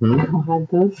 Mm-hmm. God,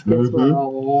 those skits were a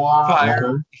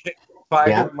lot.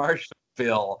 Fire Marshal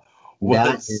Bill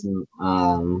was...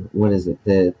 what is it?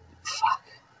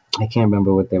 I can't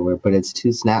remember what they were, but it's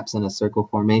 2 snaps in a circle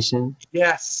formation.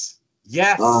 Yes.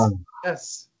 Yes.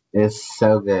 Yes. It's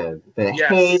so good. They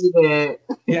hated it.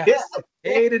 Yes.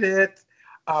 Hated it.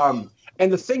 And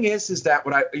the thing is that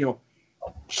when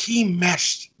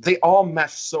they all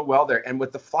meshed so well there. And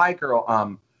with the Fly Girl,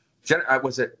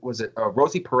 was it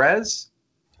Rosie Perez?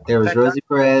 There was Rosie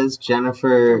Perez,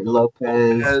 Jennifer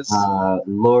Lopez,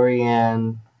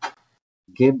 Lorianne.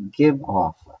 Give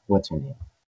off. What's her name?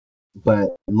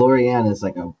 But Lorianne is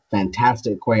like a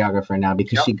fantastic choreographer now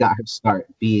because she got her start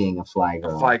being a Fly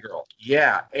Girl. A Fly Girl,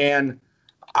 yeah. And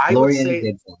I would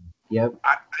say,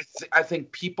 I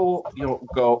think people,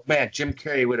 go, man, Jim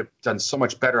Carrey would have done so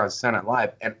much better on Saturday Night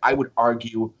Live, and I would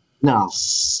argue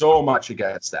so much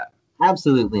against that.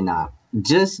 Absolutely not.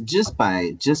 Just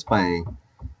by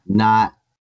not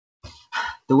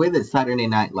the way that Saturday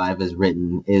Night Live is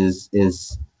written is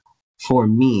for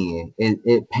me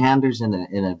it panders in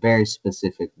a very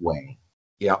specific way.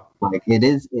 Yeah, like it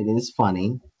is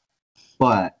funny,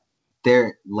 but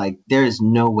there is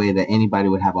no way that anybody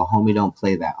would have a Homie Don't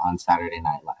Play That on Saturday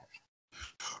Night Live.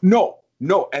 No,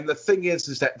 and the thing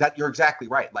is that you're exactly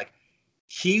right. Like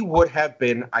he would have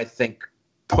been, I think,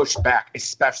 pushed back,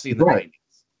 especially in the 90s.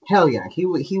 Hell yeah, he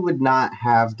would not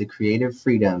have the creative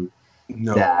freedom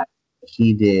that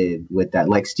he did with that.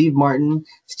 Like Steve Martin,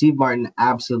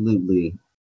 absolutely.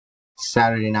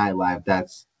 Saturday Night Live,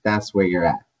 that's where you're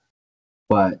at,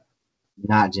 but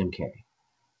not Jim Carrey.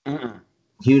 Mm-mm.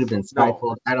 He would have been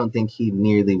stifled. No. I don't think he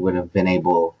nearly would have been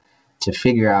able to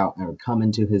figure out or come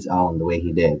into his own the way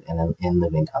he did in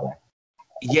Living Color.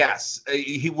 Yes,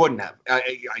 he wouldn't have.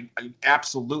 I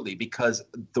absolutely, because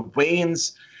the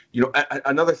Wayans.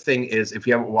 Another thing is, if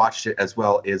you haven't watched it as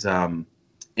well, is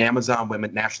Amazon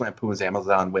Women, National Lampoon's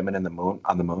Amazon Women on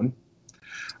the Moon.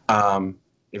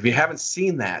 If you haven't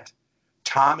seen that,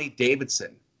 Tommy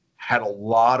Davidson had a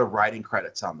lot of writing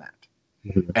credits on that.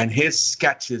 Mm-hmm. And his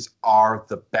sketches are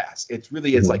the best. It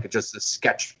really is like just a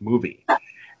sketch movie.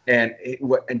 And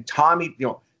Tommy,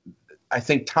 I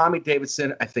think Tommy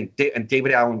Davidson, and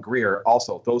David Alan Grier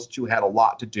also, those two had a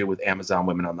lot to do with Amazon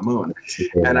Women on the Moon.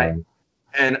 Yeah.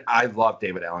 And I love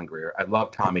David Alan Grier. I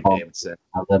love Tommy Davidson.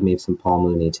 I love me some Paul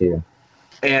Mooney too.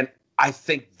 And I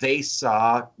think they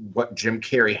saw what Jim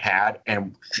Carrey had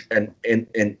and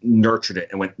nurtured it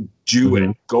and went, do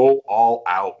it, go all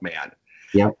out, man.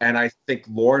 Yep. And I think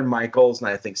Lorne Michaels and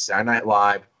I think Saturday Night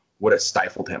Live would have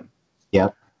stifled him.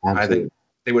 Yep. Absolutely. I think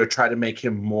they would have tried to make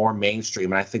him more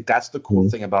mainstream. And I think that's the cool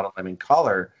thing about Living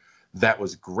Color that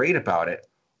was great about it,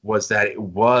 was that it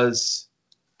was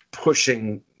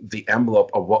pushing the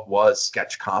envelope of what was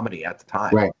sketch comedy at the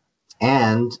time. Right.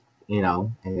 And,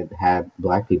 it had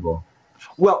black people.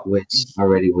 Well, which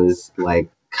already was like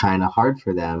kind of hard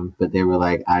for them, but they were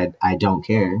like, I don't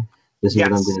care. This is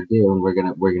what I'm going to do, and we're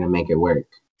gonna make it work.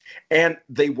 And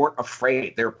they weren't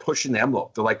afraid. They were pushing the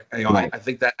envelope. They're like, right. I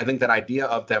think that idea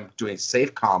of them doing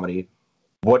safe comedy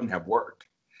wouldn't have worked.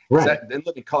 Right. In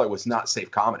Living Color was not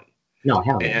safe comedy. No,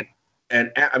 hell no.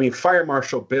 And I mean, Fire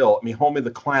Marshal Bill, Homie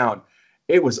the Clown,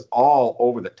 it was all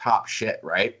over the top shit,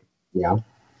 right? Yeah.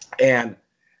 And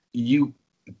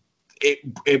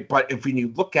but if when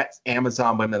you look at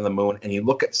Amazon Women on the Moon and you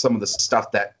look at some of the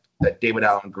stuff that David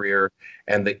Alan Grier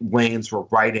and the Wayans were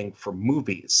writing for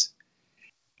movies,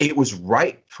 it was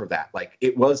right for that. Like,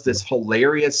 it was this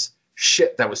hilarious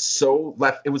shit that was so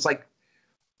left. It was like,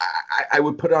 I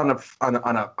would put it on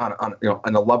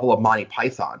a level of Monty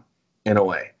Python in a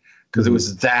way, because it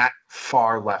was that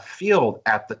far left field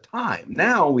at the time.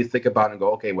 Now we think about it and go,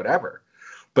 okay, whatever.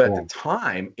 But at the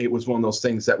time, it was one of those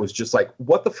things that was just like,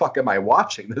 what the fuck am I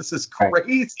watching? This is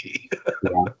crazy.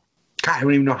 Yeah. God, I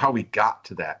don't even know how we got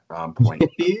to that point.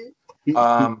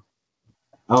 All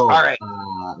right.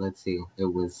 Let's see.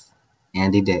 It was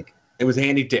Andy Dick. It was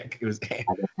Andy Dick. It was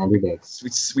Andy Dick.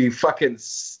 We fucking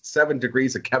 7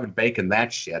 degrees of Kevin Bacon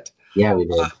that shit. Yeah, we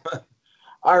did.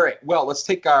 All right. Well, let's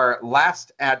take our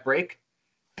last ad break,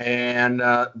 and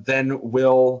then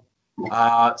we'll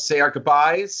say our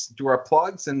goodbyes, do our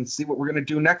plugs, and see what we're gonna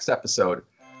do next episode.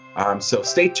 So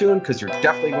stay tuned, because you're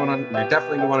definitely going to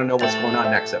want to know what's going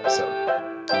on next episode.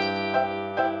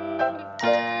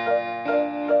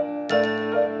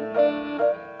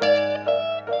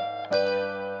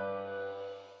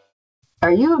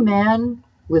 Are you a man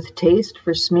with taste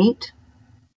for smeat?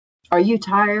 Are you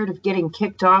tired of getting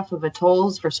kicked off of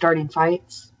atolls for starting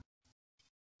fights?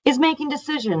 Is making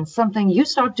decisions something you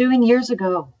stopped doing years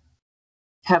ago?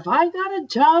 Have I got a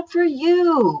job for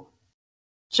you?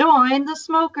 Join the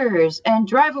smokers and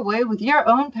drive away with your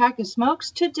own pack of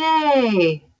smokes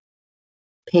today.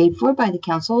 Paid for by the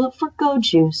Council for Go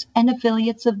Juice and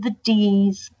affiliates of the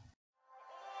D's.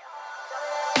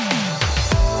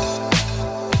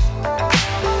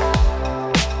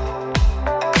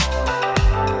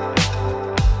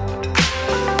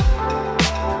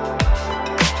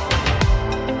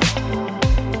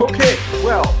 Okay,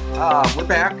 well, we're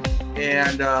back,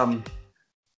 and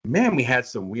man, we had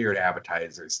some weird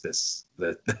advertisers this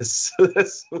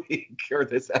week, or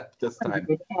this time.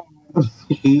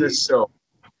 So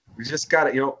we just got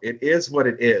to, it is what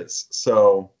it is.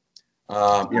 So, we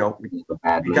got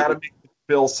to make the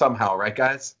bill somehow, right,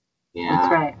 guys?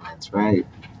 Yeah, that's right.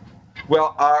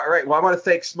 Well, all right. Well, I want to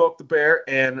thank Smoke the Bear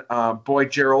and Boy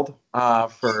Georgerd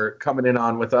for coming in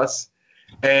on with us,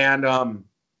 and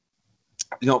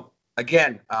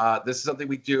again, this is something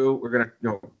we do. We're gonna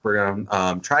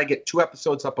try to get 2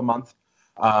 episodes up a month,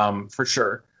 for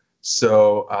sure.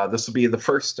 So this will be the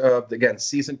first of, again,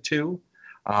 season 2.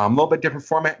 A little bit different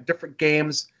format, different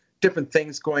games, different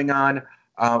things going on.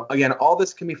 Again, all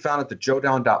this can be found at the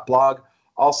joedown.blog.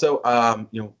 Also,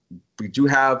 we do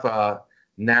have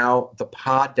now the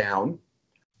Pod Down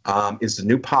is the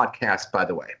new podcast, by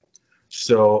the way.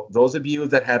 So those of you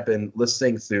that have been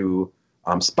listening through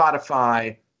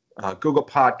Spotify, Google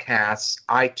Podcasts,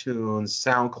 iTunes,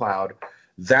 SoundCloud,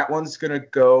 that one's going to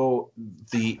go,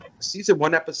 the season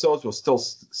 1 episodes will still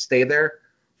stay there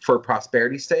for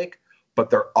prosperity's sake, but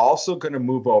they're also going to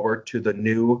move over to the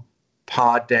new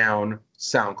Pod Down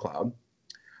SoundCloud.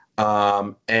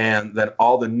 And then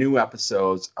all the new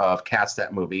episodes of Cast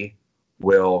That Movie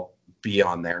will be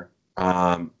on there,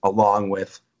 along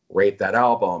with Rate That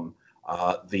Album,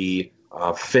 the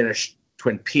finished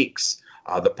Twin Peaks,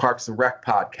 the Parks and Rec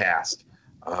podcast.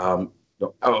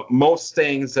 Most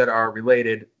things that are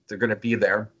related, they're going to be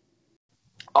there.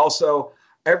 Also,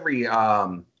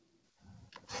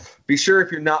 be sure,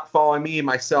 if you're not following me,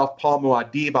 myself, Paul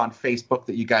Muad'Dib, on Facebook,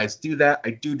 that you guys do that. I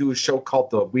do a show called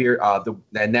the Weird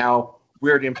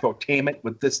Infotainment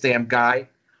with This Damn Guy,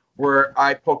 where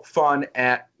I poke fun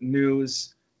at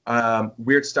news,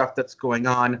 weird stuff that's going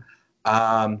on.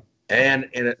 And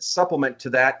a supplement to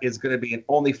that is going to be an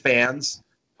OnlyFans,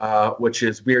 which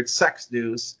is weird sex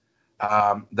news.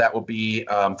 That will be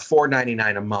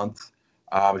 $4.99 a month,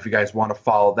 if you guys want to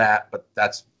follow that. But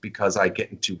that's because I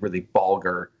get into really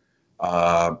vulgar,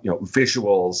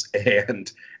 visuals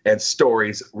and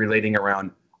stories relating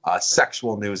around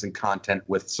sexual news and content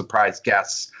with surprise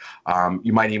guests.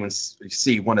 You might even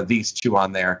see one of these 2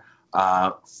 on there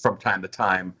from time to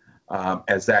time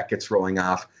as that gets rolling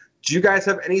off. Do you guys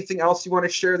have anything else you want to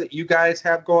share that you guys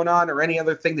have going on, or any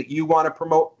other thing that you want to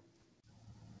promote?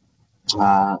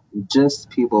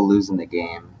 Just people losing the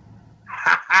game.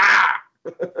 Ha ha!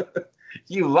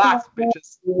 You lost,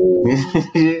 bitches.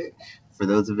 For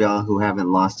those of y'all who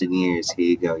haven't lost in years, here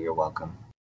you go. You're welcome.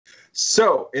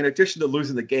 So, in addition to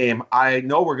losing the game, I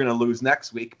know we're going to lose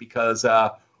next week, because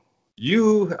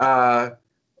you,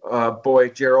 Boy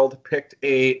Gerald, picked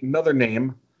another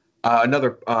name,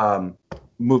 another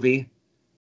movie,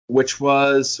 which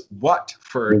was what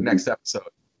for next episode?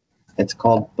 It's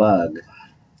called Bug,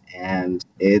 and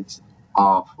it's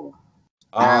awful.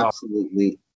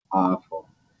 Absolutely awful.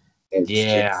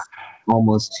 It's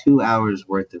almost 2 hours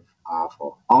worth of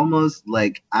awful. Almost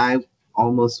like I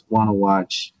almost want to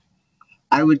watch.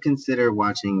 I would consider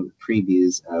watching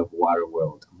previews of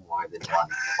Waterworld more than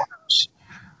wanting to watch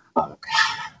Bug.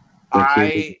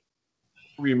 I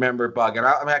remember Bug, and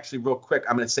I'm actually, real quick,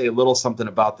 I'm going to say a little something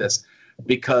about this,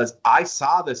 because I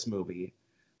saw this movie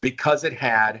because it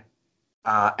had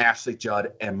Ashley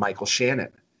Judd and Michael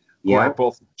Shannon. who I Yep.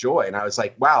 both enjoy. And I was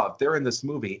like, wow, if they're in this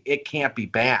movie, it can't be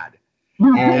bad.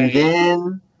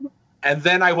 And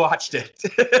then I watched it.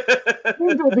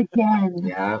 Again.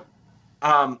 yeah.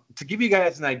 To give you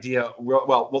guys an idea,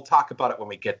 we'll talk about it when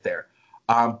we get there.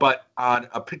 But on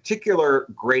a particular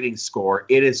grading score,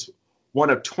 it is one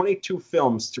of 22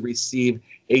 films to receive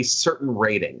a certain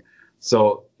rating.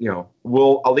 So,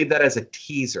 I'll leave that as a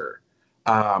teaser.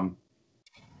 Okay,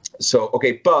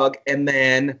 Bug. And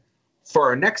then for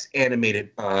our next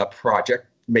animated project,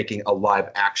 making a live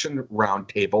action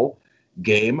roundtable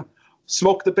game,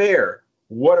 Smoke the Bear.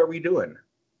 What are we doing?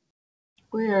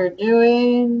 We are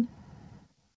doing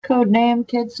Codename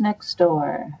Kids Next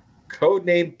Door.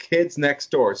 Codename Kids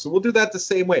Next Door. So we'll do that the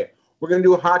same way. We're going to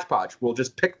do a hodgepodge. We'll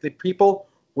just pick the people.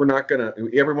 We're not going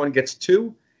to, everyone gets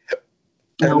 2.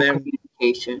 And No then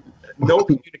communication. no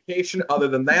communication other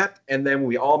than that. And then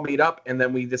we all meet up and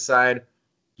then we decide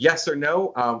yes or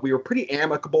no. We were pretty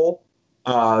amicable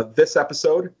this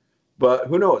episode, but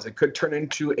who knows? It could turn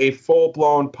into a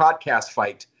full-blown podcast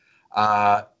fight.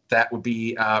 That would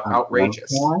be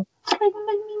outrageous.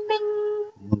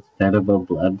 Instead of a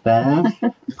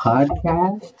bloodbath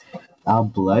podcast, a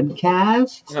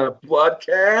bloodcast.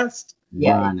 Bloodcast.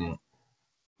 Run it.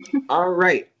 All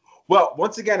right. Well,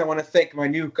 once again, I want to thank my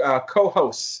new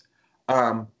co-hosts,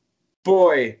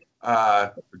 Boy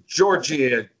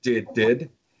Georgerd did,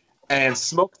 and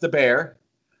Smoke the Bear.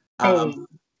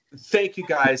 Thank you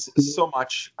guys so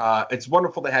much. It's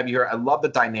wonderful to have you here. I love the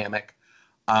dynamic.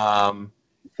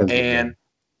 And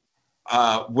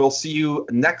we'll see you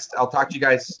next. I'll talk to you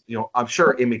guys, I'm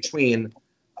sure in between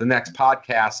the next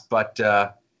podcast, but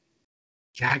I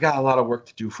got a lot of work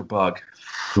to do for Bug.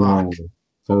 Right.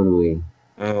 So do we.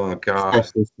 Oh, God.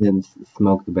 Especially since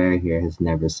Smoke the Bear here has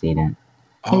never seen it.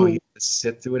 Oh, you have to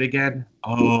sit through it again?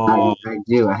 Oh. I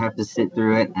do. I have to sit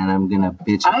through it, and I'm going to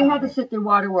bitch. I had to sit through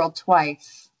Waterworld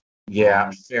twice.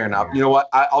 Yeah, fair enough. You know what?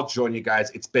 I'll join you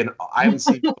guys. I haven't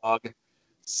seen Bug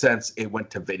since it went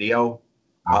to video.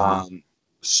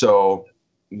 So,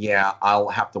 yeah, I'll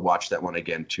have to watch that one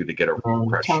again, too, to get a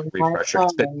refresher.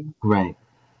 Right.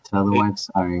 Tell the wife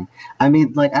sorry. I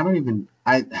mean,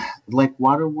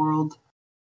 Waterworld,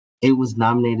 it was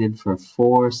nominated for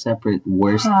 4 separate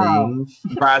worst things.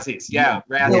 Razzies, yeah.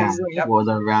 Razzies. Yeah, for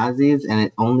the Razzies, and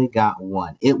it only got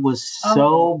 1. It was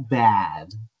so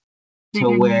bad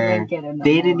to where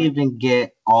they didn't even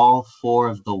get all 4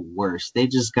 of the worst. They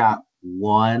just got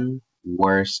 1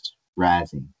 worst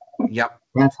Razzie. Yep.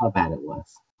 That's how bad it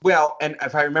was. Well, and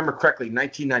if I remember correctly,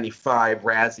 1995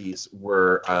 Razzies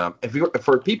were,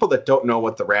 for people that don't know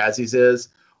what the Razzies is,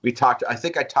 I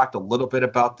think I talked a little bit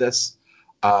about this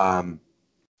in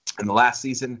the last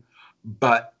season,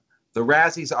 but the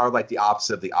Razzies are like the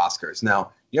opposite of the Oscars.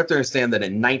 Now, you have to understand that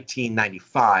in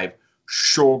 1995,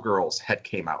 Showgirls had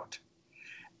came out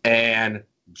and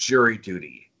Jury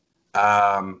Duty.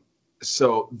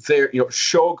 So there,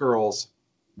 Showgirls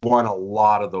won a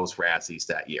lot of those Razzies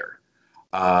that year.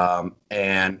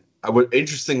 And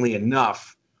interestingly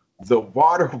enough, the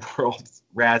Waterworld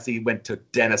Razzie went to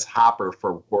Dennis Hopper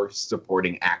for Worst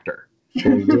Supporting Actor.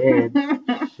 Sure did.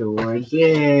 Sure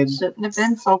did. Shouldn't have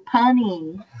been so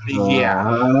punny.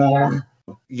 Yeah.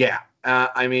 Yeah.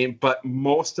 But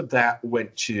most of that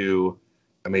went to,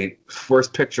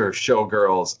 Worst Picture,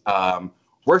 Showgirls.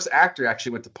 Worst Actor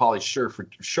actually went to Pauly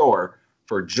Shore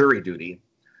for Jury Duty.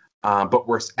 But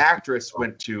Worst Actress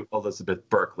went to Elizabeth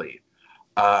Berkley.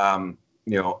 It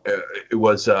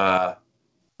was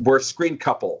Worst Screen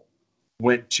Couple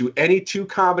went to any 2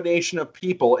 combination of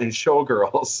people in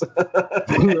Showgirls.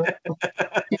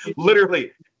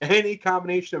 Literally any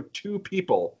combination of 2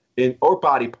 people or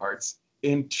body parts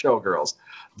in Showgirls.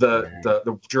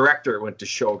 The director went to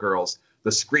Showgirls. The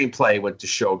screenplay went to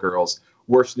Showgirls.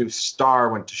 Worst New Star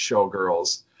went to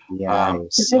Showgirls. Yeah.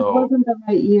 It wasn't the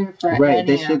right year for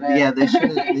any of it. Yeah, they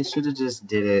should have just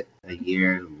did it a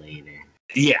year later.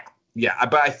 Yeah.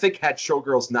 But I think had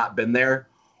Showgirls not been there,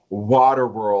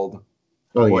 Waterworld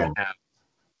would have.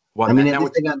 At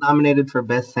least they got nominated for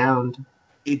Best Sound.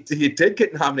 It did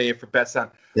get nominated for Best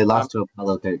Sound. They lost to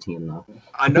Apollo 13, though.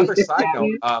 Another side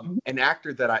note,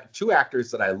 two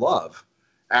actors that I love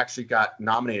actually got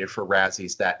nominated for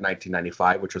Razzies that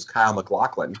 1995, which was Kyle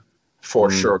MacLachlan for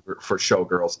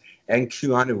Showgirls and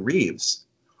Keanu Reeves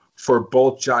for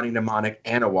both Johnny Mnemonic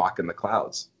and A Walk in the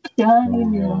Clouds. Johnny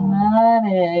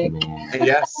Mnemonic.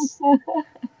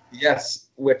 Yes,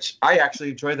 which I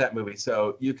actually enjoyed that movie,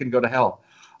 so you can go to hell.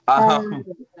 That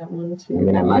one too.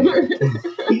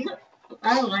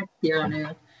 I like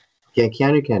Keanu. Yeah,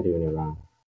 Keanu can't do any wrong.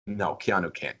 No,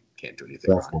 Keanu can't do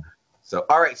anything wrong. So,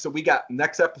 all right, so we got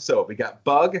next episode. We got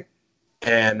Bug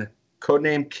and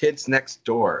codename Kids Next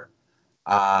Door.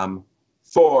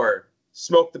 For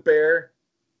Smoke the Bear,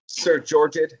 Sir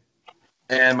Georgerd,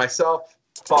 and myself,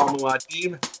 Paul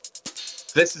Muad'Dib,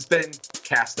 this has been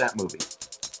Cast That Movie.